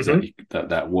what it was Hmm.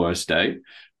 that worst day.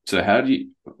 So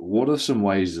what are some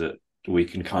ways that we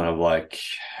can kind of like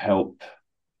help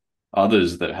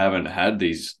others that haven't had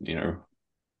these,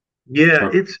 Yeah.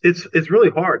 pro- It's really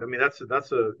hard. I mean, that's a,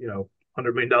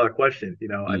 $100 million question. I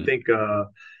mm, think,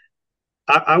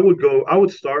 I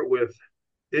would start with,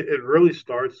 it really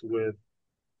starts with,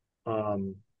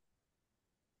 um,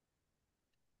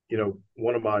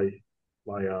 one of my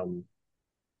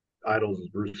idols is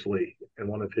Bruce Lee, and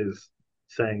one of his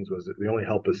sayings was that the only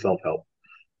help is self help,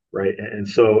 right? And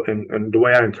the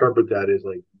way I interpret that is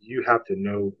like you have to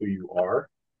know who you are,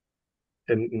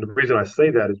 and the reason I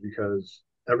say that is because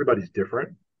everybody's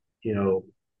different, you know,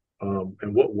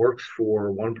 and what works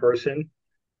for one person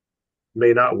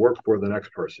may not work for the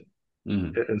next person,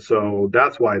 mm, and so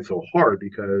that's why it's so hard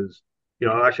because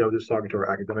actually I was just talking to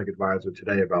our academic advisor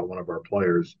today about one of our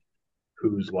players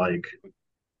who's like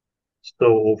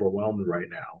so overwhelmed right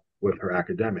now with her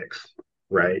academics,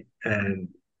 right? And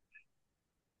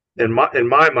in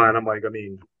my mind, I'm like, I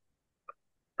mean,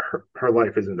 her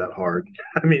life isn't that hard.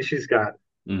 I mean, she's got,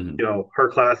 mm, her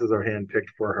classes are handpicked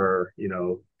for her,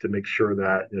 to make sure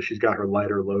that she's got her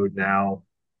lighter load now,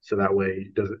 so that way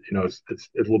it doesn't, it's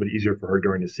a little bit easier for her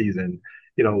during the season.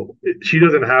 She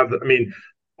doesn't have. I mean,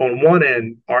 on one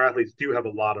end, our athletes do have a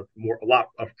lot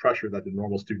of pressure that the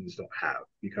normal students don't have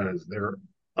because they're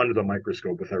under the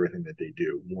microscope with everything that they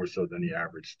do more so than the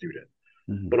average student.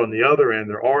 mm, But on the other end,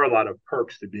 there are a lot of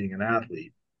perks to being an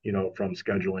athlete, from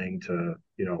scheduling to,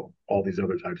 all these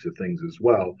other types of things as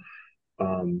well.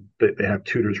 They have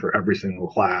tutors for every single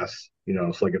class,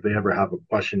 so like if they ever have a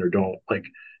question or don't like,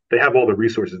 they have all the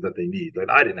resources that they need. Like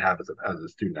I didn't have as a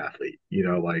student athlete,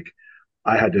 like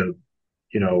I had to,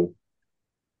 you know,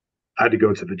 I had to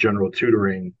go to the general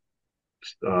tutoring,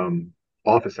 um,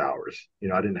 office hours.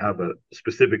 I didn't have a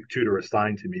specific tutor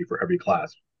assigned to me for every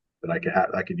class that I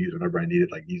could use whenever I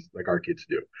needed, like our kids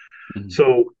do. mm,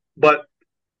 So, but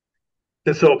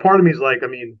and so part of me is like, I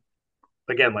mean,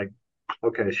 again, like,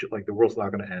 okay, like the world's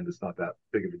not going to end. It's not that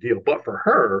big of a deal. But for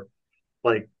her,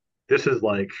 like, this is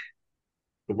like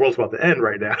the world's about to end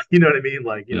right now. You know what I mean?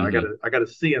 Like, mm, I got to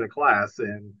see in a class,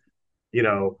 and you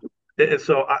know, and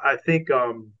so I think,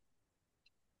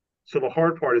 so the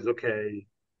hard part is okay,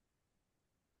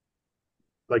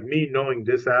 like me knowing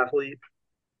this athlete,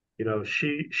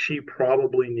 she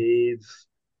probably needs,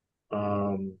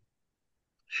 um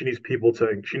she needs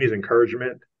she needs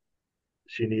encouragement.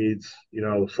 She needs,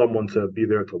 someone to be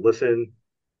there to listen,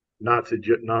 not to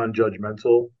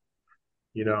non-judgmental,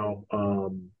 you know.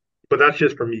 But that's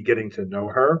just for me getting to know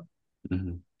her.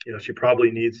 mm, She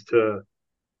probably needs to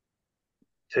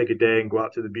take a day and go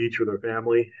out to the beach with her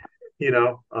family, you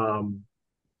know.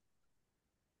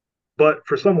 But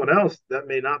for someone else, that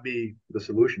may not be the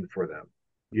solution for them.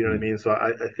 You know what I mm, mean? So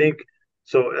I think,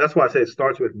 so that's why I say it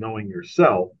starts with knowing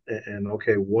yourself, and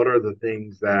okay, what are the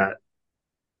things that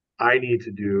I need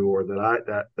to do or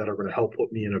that are going to help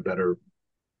put me in a better,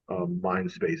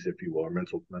 mind space, if you will, or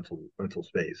mental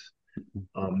space.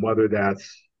 Whether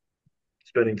that's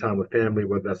spending time with family,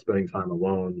 whether that's spending time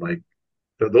alone, like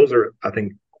those are, I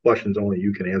think, questions only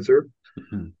you can answer.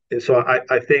 Mhm. And so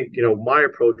I think, my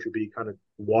approach would be kind of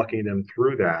walking them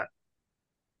through that.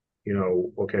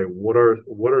 Okay,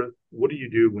 what do you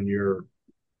do when you're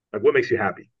like, what makes you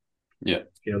happy? Yeah.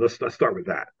 Let's start with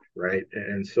that, right?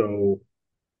 And so,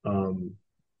 um,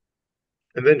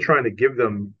 and then trying to give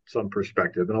them some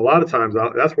perspective. And a lot of times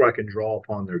that's where I can draw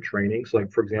upon their trainings.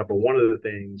 Like, for example, one of the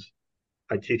things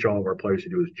I teach all of our players to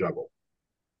do is juggle,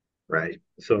 right?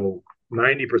 So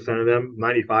 90% of them,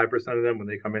 95% of them, when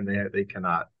they come in, they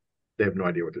cannot, they have no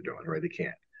idea what they're doing, right? They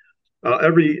can't.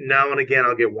 Every now and again,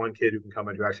 I'll get one kid who can come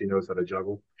in who actually knows how to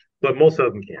juggle, but most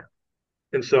of them can't.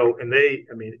 And so, I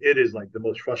mean, it is like the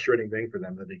most frustrating thing for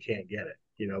them that they can't get it,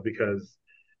 because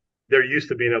they're used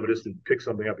to being able just to pick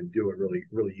something up and do it really,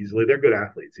 really easily. They're good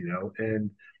athletes,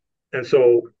 and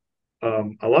so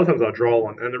a lot of times I'll draw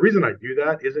on, and the reason I do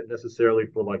that isn't necessarily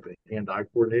for like the hand-eye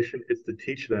coordination. It's to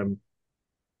teach them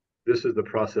this is the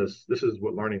process. This is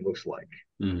what learning looks like,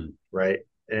 Mhm. right?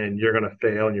 And you're going to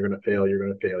fail, and you're going to fail, you're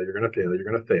going to fail, you're going to fail, you're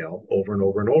going to fail over and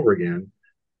over and over again,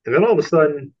 and then all of a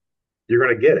sudden you're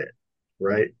going to get it,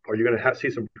 right? Or you're going to see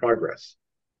some progress,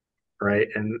 right?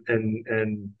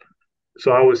 And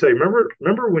so I would say,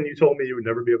 remember when you told me you would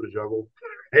never be able to juggle,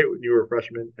 hey, when you were a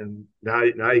freshman, and now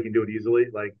you can do it easily,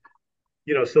 like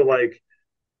so like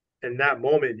in that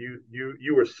moment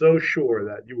you were so sure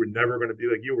that you were never going to be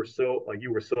like you were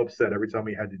so upset every time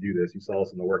we had to do this. You saw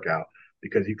us in the workout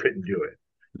because you couldn't do it,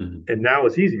 Mhm. and now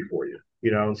it's easy for you,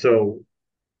 and so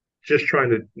just trying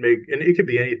to make, and it could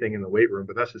be anything in the weight room,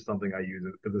 but that's just something I use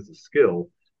because it's a skill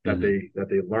Mhm. that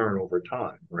they learn over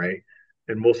time, right?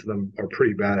 And most of them are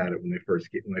pretty bad at it when they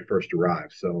first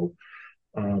arrive. So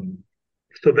um,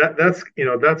 so that's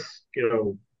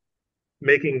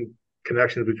making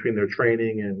connections between their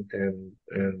training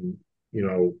and you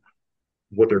know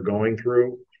what they're going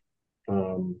through.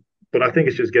 Um, but I think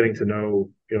it's just getting to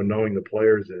know, knowing the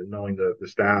players and knowing the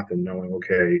staff and knowing,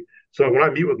 okay, so when I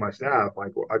meet with my staff,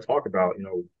 like I talk about,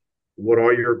 what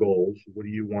are your goals? What do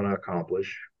you want to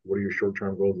accomplish? What are your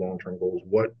short-term goals, long-term goals?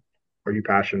 What are you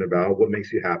passionate about? What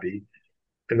makes you happy?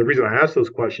 And the reason I ask those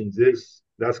questions is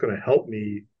that's going to help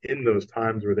me in those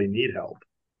times where they need help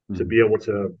to Mhm. be able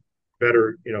to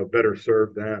better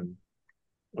serve them,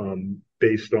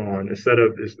 based on, instead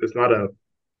of, it's not a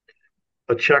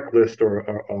checklist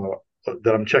or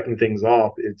that I'm checking things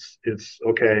off. It's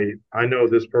okay. I know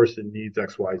this person needs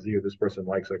X, Y, Z, or this person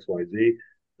likes X, Y, Z.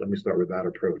 Let me start with that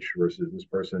approach versus this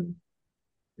person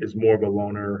is more of a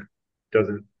loner,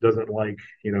 doesn't like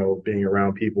being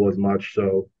around people as much.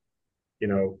 So you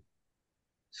know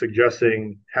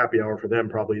suggesting happy hour for them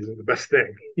probably isn't the best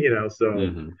thing.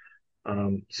 Mhm.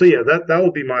 So yeah, that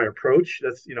would be my approach.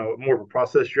 That's more of a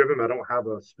process driven. I don't have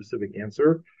a specific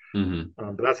answer, Mhm.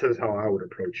 but that's how I would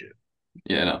approach it.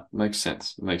 Yeah, no, makes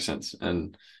sense. Makes sense.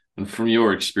 And from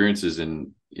your experiences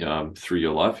and through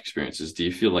your life experiences, do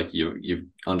you feel like you've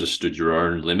understood your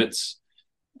own limits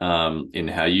in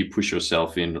how you push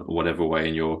yourself in whatever way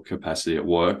in your capacity at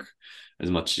work as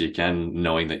much as you can,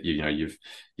 knowing that you've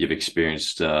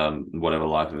experienced whatever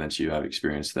life events you have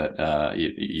experienced, that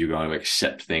you're going to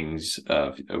accept things,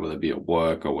 whether it be at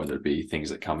work or whether it be things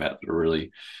that come out that are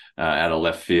really out of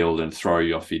left field and throw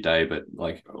you off your day. But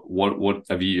like, what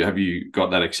have you got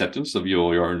that acceptance of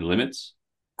your own limits?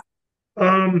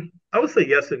 I would say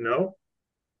yes and no.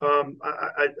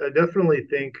 I definitely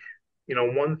think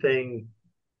one thing.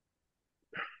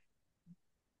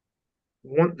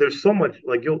 There's so much,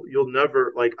 like you'll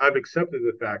never, like, I've accepted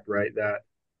the fact, right, that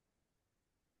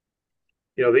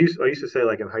I used to say,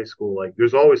 like, in high school, like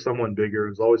there's always someone bigger,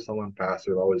 there's always someone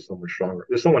faster, there's always someone stronger.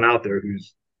 There's someone out there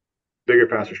who's bigger,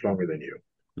 faster, stronger than you,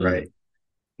 right? Mm-hmm.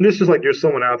 And it's just like there's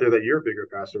someone out there that you're bigger,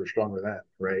 faster, or stronger than,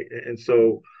 right? And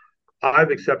so I've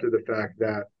accepted the fact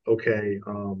that, okay,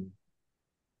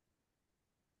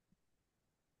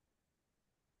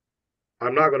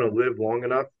 I'm not going to live long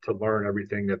enough to learn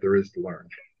everything that there is to learn,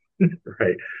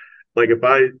 right? Like if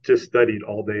I just studied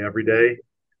all day every day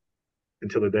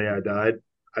until the day I died,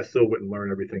 I still wouldn't learn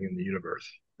everything in the universe,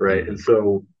 right? And Mm-hmm.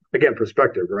 so again,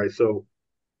 perspective, right? So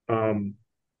um,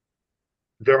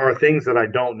 there are things that I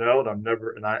don't know that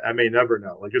I may never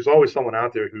know. Like there's always someone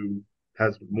out there who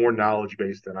has more knowledge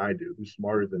base than I do, who's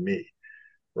smarter than me,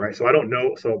 right? So I don't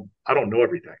know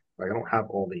everything. Like I don't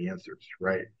have all the answers,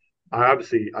 right? I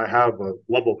have a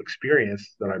level of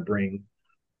experience that I bring,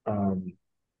 um,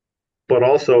 but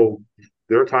also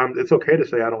there are times it's okay to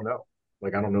say I don't know.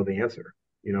 Like I don't know the answer.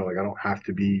 Like I don't have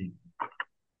to be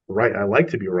right. I like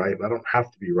to be right, but I don't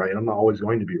have to be right. I'm not always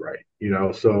going to be right,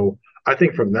 So I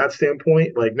think from that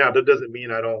standpoint, like now that doesn't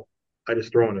mean I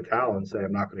just throw in a towel and say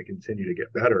I'm not going to continue to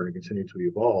get better and continue to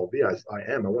evolve. Yeah, I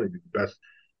am. I want to be the best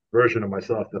version of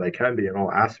myself that I can be in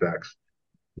all aspects.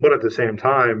 But at the same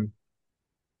time,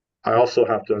 I also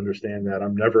have to understand that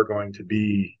I'm never going to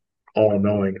be all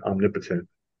knowing, omnipotent,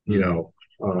 you Mm-hmm. know.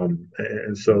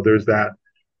 And so there's that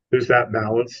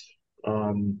balance.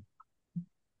 Um,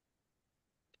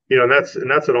 and that's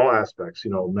in all aspects,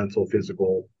 mental,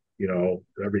 physical,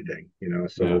 everything, Yeah.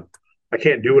 so I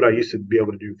can't do what I used to be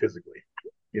able to do physically,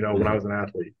 when I Mm-hmm. was an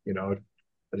athlete,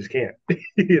 I just can't,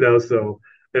 so,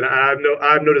 and I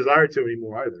have no desire to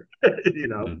anymore either,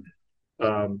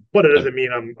 but it doesn't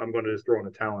mean I'm going to just throw in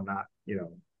a towel and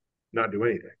not do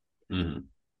anything. Mm-hmm.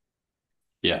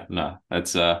 Yeah, no,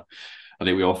 that's I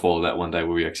think we all follow that one day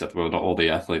where we accept we're not all the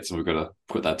athletes and we've got to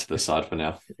put that to the side for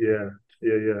now. Yeah,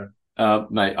 yeah, yeah.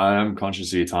 Mate, I am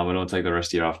conscious of your time. I don't want to take the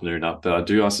rest of your afternoon up, but I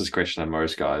do ask this question to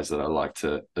most guys that I like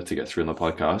to get through in the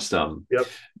podcast. Yep.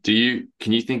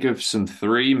 Can you think of some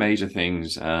three major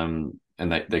things? And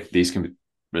these can be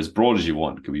as broad as you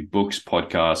want. It could be books,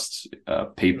 podcasts,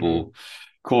 Hmm. people,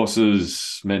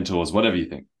 courses, mentors, whatever you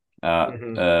think.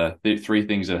 Hmm. The three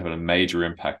things that have had a major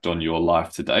impact on your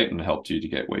life to date and helped you to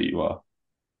get where you are.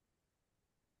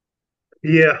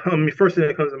 Yeah, the first thing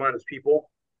that comes to mind is people.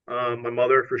 My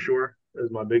mother, for sure, is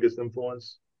my biggest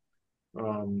influence,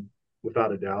 um,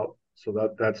 without a doubt.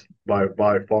 So that's by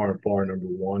far and far number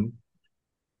one.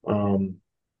 Um,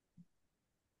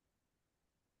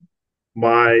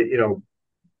 my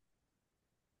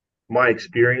my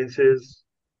experiences,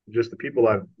 just the people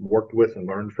I've worked with and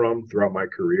learned from throughout my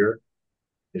career.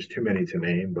 There's too many to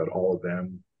name, but all of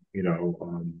them.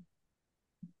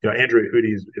 Andrea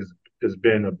Hootie has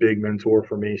been a big mentor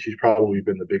for me. She's probably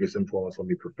been the biggest influence on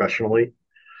me professionally.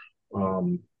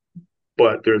 Um,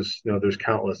 but there's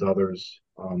countless others,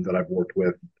 that I've worked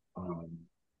with, um,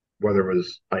 whether it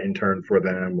was I interned for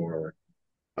them or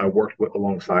I worked with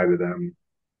alongside of them.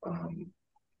 Um,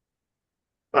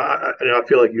 I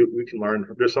feel like we can learn.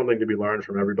 There's something to be learned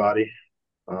from everybody,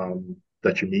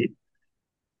 that you meet.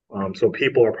 So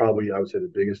people are probably, I would say,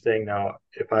 the biggest thing. Now,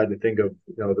 if I had to think of,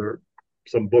 there are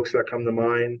some books that come to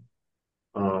mind.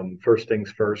 First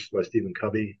Things First by Stephen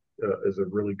Covey, is a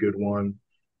really good one,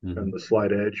 and Mm-hmm. The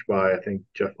Slight Edge by, I think,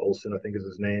 Jeff Olson, I think is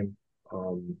his name,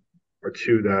 are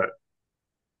two that,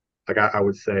 like, I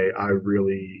would say I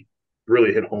really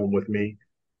really hit home with me,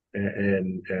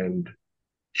 and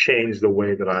changed the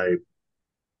way that I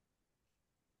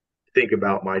think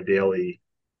about my daily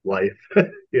life.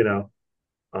 you know,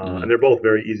 and Mm-hmm. they're both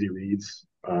very easy reads.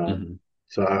 Mm-hmm.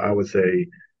 So I would say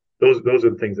those are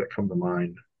the things that come to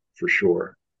mind for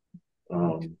sure.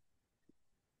 Um,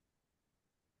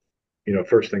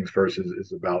 First Things First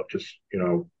is about just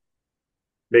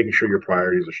making sure your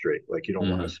priorities are straight. Like you don't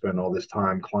want to Mm-hmm. spend all this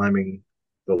time climbing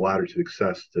the ladder to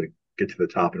success to get to the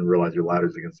top and realize your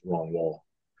ladder's against the wrong wall.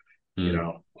 You Mm-hmm.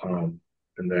 know,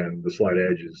 and then the slight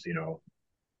edge is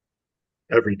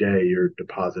every day you're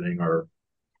depositing or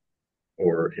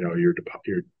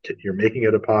you're making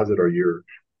a deposit or you're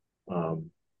um,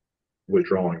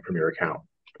 withdrawing from your account.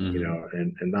 Mm-hmm.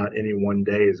 And not any one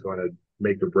day is going to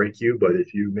make or break you, but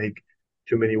if you make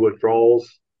too many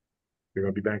withdrawals, you're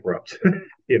going to be bankrupt.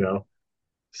 you know,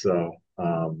 So,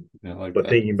 Yeah, I like but that.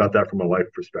 thinking about that from a life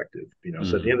perspective, so at the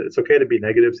Mm-hmm. end, it's okay to be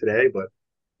negative today, but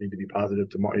you need to be positive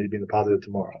tomorrow. You need to be in the positive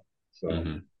tomorrow. So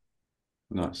Mm-hmm.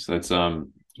 Nice. That's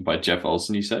by Jeff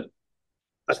Olson, you said?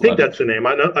 I think Slide that's the Edge? name.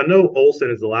 I know Olson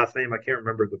is the last name. I can't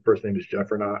remember if the first name is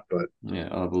Jeff or not, but Yeah,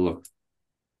 I'll have a look.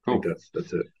 I think Cool.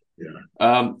 that's it.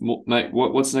 Yeah. Well, mate,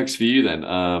 what's next for you then?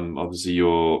 Obviously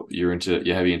you're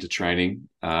heavy into training.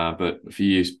 But for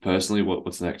you personally,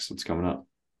 what's next? What's coming up?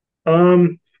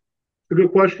 It's a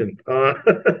good question.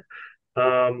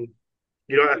 Um,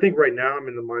 I think right now I'm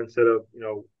in the mindset of,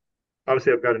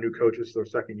 obviously I've got a new coach. This is their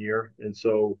second year, and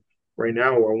so right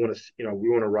now I want to, we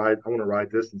want to ride. I want to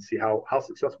ride this and see how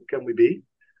successful can we be.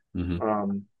 Mm-hmm.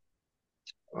 Um,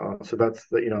 so that's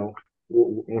the,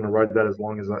 we want to ride that as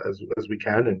long as we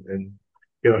can, and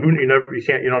you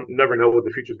don't never know what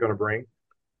the future is going to bring.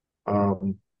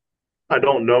 Um, I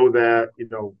don't know that,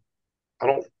 I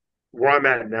don't where I'm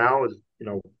at now is,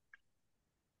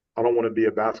 I don't want to be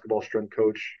a basketball strength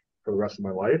coach for the rest of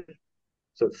my life.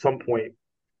 So at some point,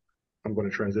 I'm going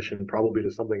to transition probably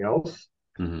to something else.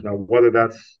 Mm-hmm. Now, whether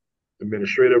that's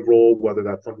administrative role, whether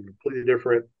that's something completely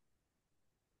different,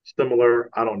 similar,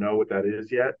 I don't know what that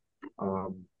is yet.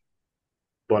 Um,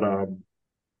 but I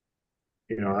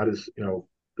just, the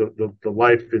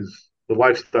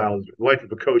lifestyle, the life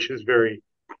of a coach is very,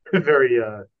 very,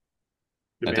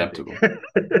 demanding. Adaptable.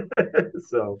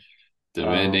 So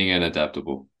Demanding um, and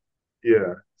adaptable.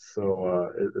 yeah, so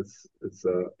it's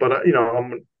but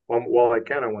while I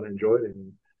can, I want to enjoy it,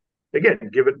 and again,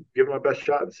 give it my best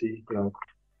shot and see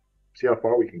how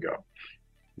far we can go.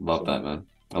 Love So that, man.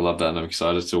 I love that, and I'm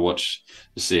excited to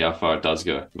see how far it does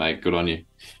go, mate. Good on you.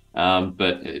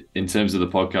 But in terms of the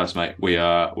podcast, mate, we're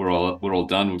all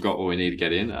done. We've got what we need to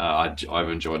get in. I've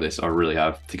enjoyed this. I really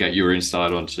have. To get your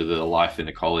insight onto the life in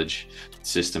a college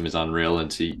system is unreal, and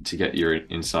to get your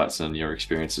insights and your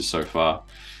experiences so far,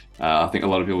 I think a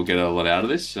lot of people get a lot out of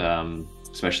this,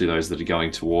 especially those that are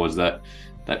going towards that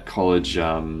college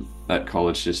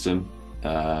system,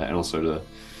 and also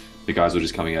the guys who are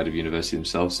just coming out of university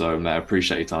themselves. So, mate, I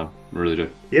appreciate your time. I really do.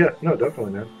 yeah, no,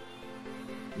 definitely, man,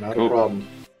 not a Cool. problem.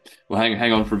 We'll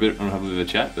hang on for a bit and have a bit of a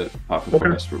chat, but apart from the Okay,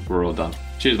 rest, we're all done.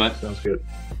 Cheers, mate. sounds good.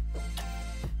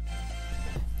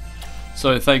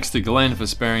 So thanks to Glenn for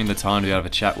sparing the time to be able to have a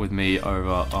chat with me over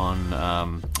on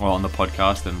the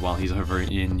podcast and while he's over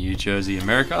in New Jersey,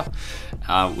 America.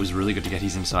 It was really good to get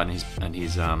his insight and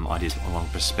his ideas along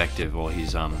perspective, or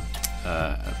his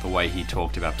the way he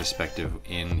talked about perspective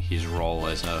in his role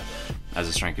as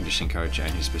a strength conditioning coach,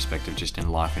 and his perspective just in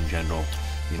life in general.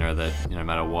 That no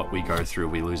matter what we go through,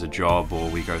 we lose a job or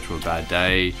we go through a bad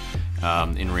day.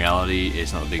 In reality,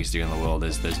 it's not the biggest thing in the world.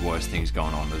 There's worse things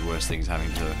going on. There's worse things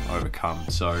having to overcome.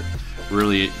 So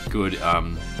really good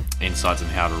insights on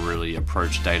how to really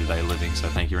approach day-to-day living. So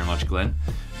thank you very much, Glenn.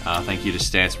 Thank you to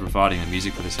Stance for providing the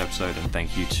music for this episode, and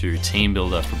thank you to Team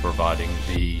Builder for providing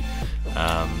for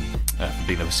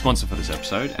being the sponsor for this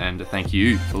episode. And thank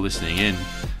you for listening in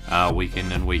week in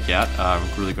and week out.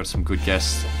 We've really got some good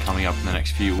guests coming up in the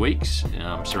next few weeks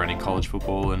surrounding college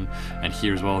football and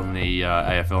here as well in the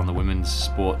AFL and the women's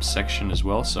sports section as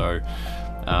well. So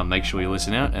make sure you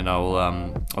listen out, and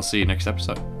I'll see you next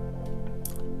episode.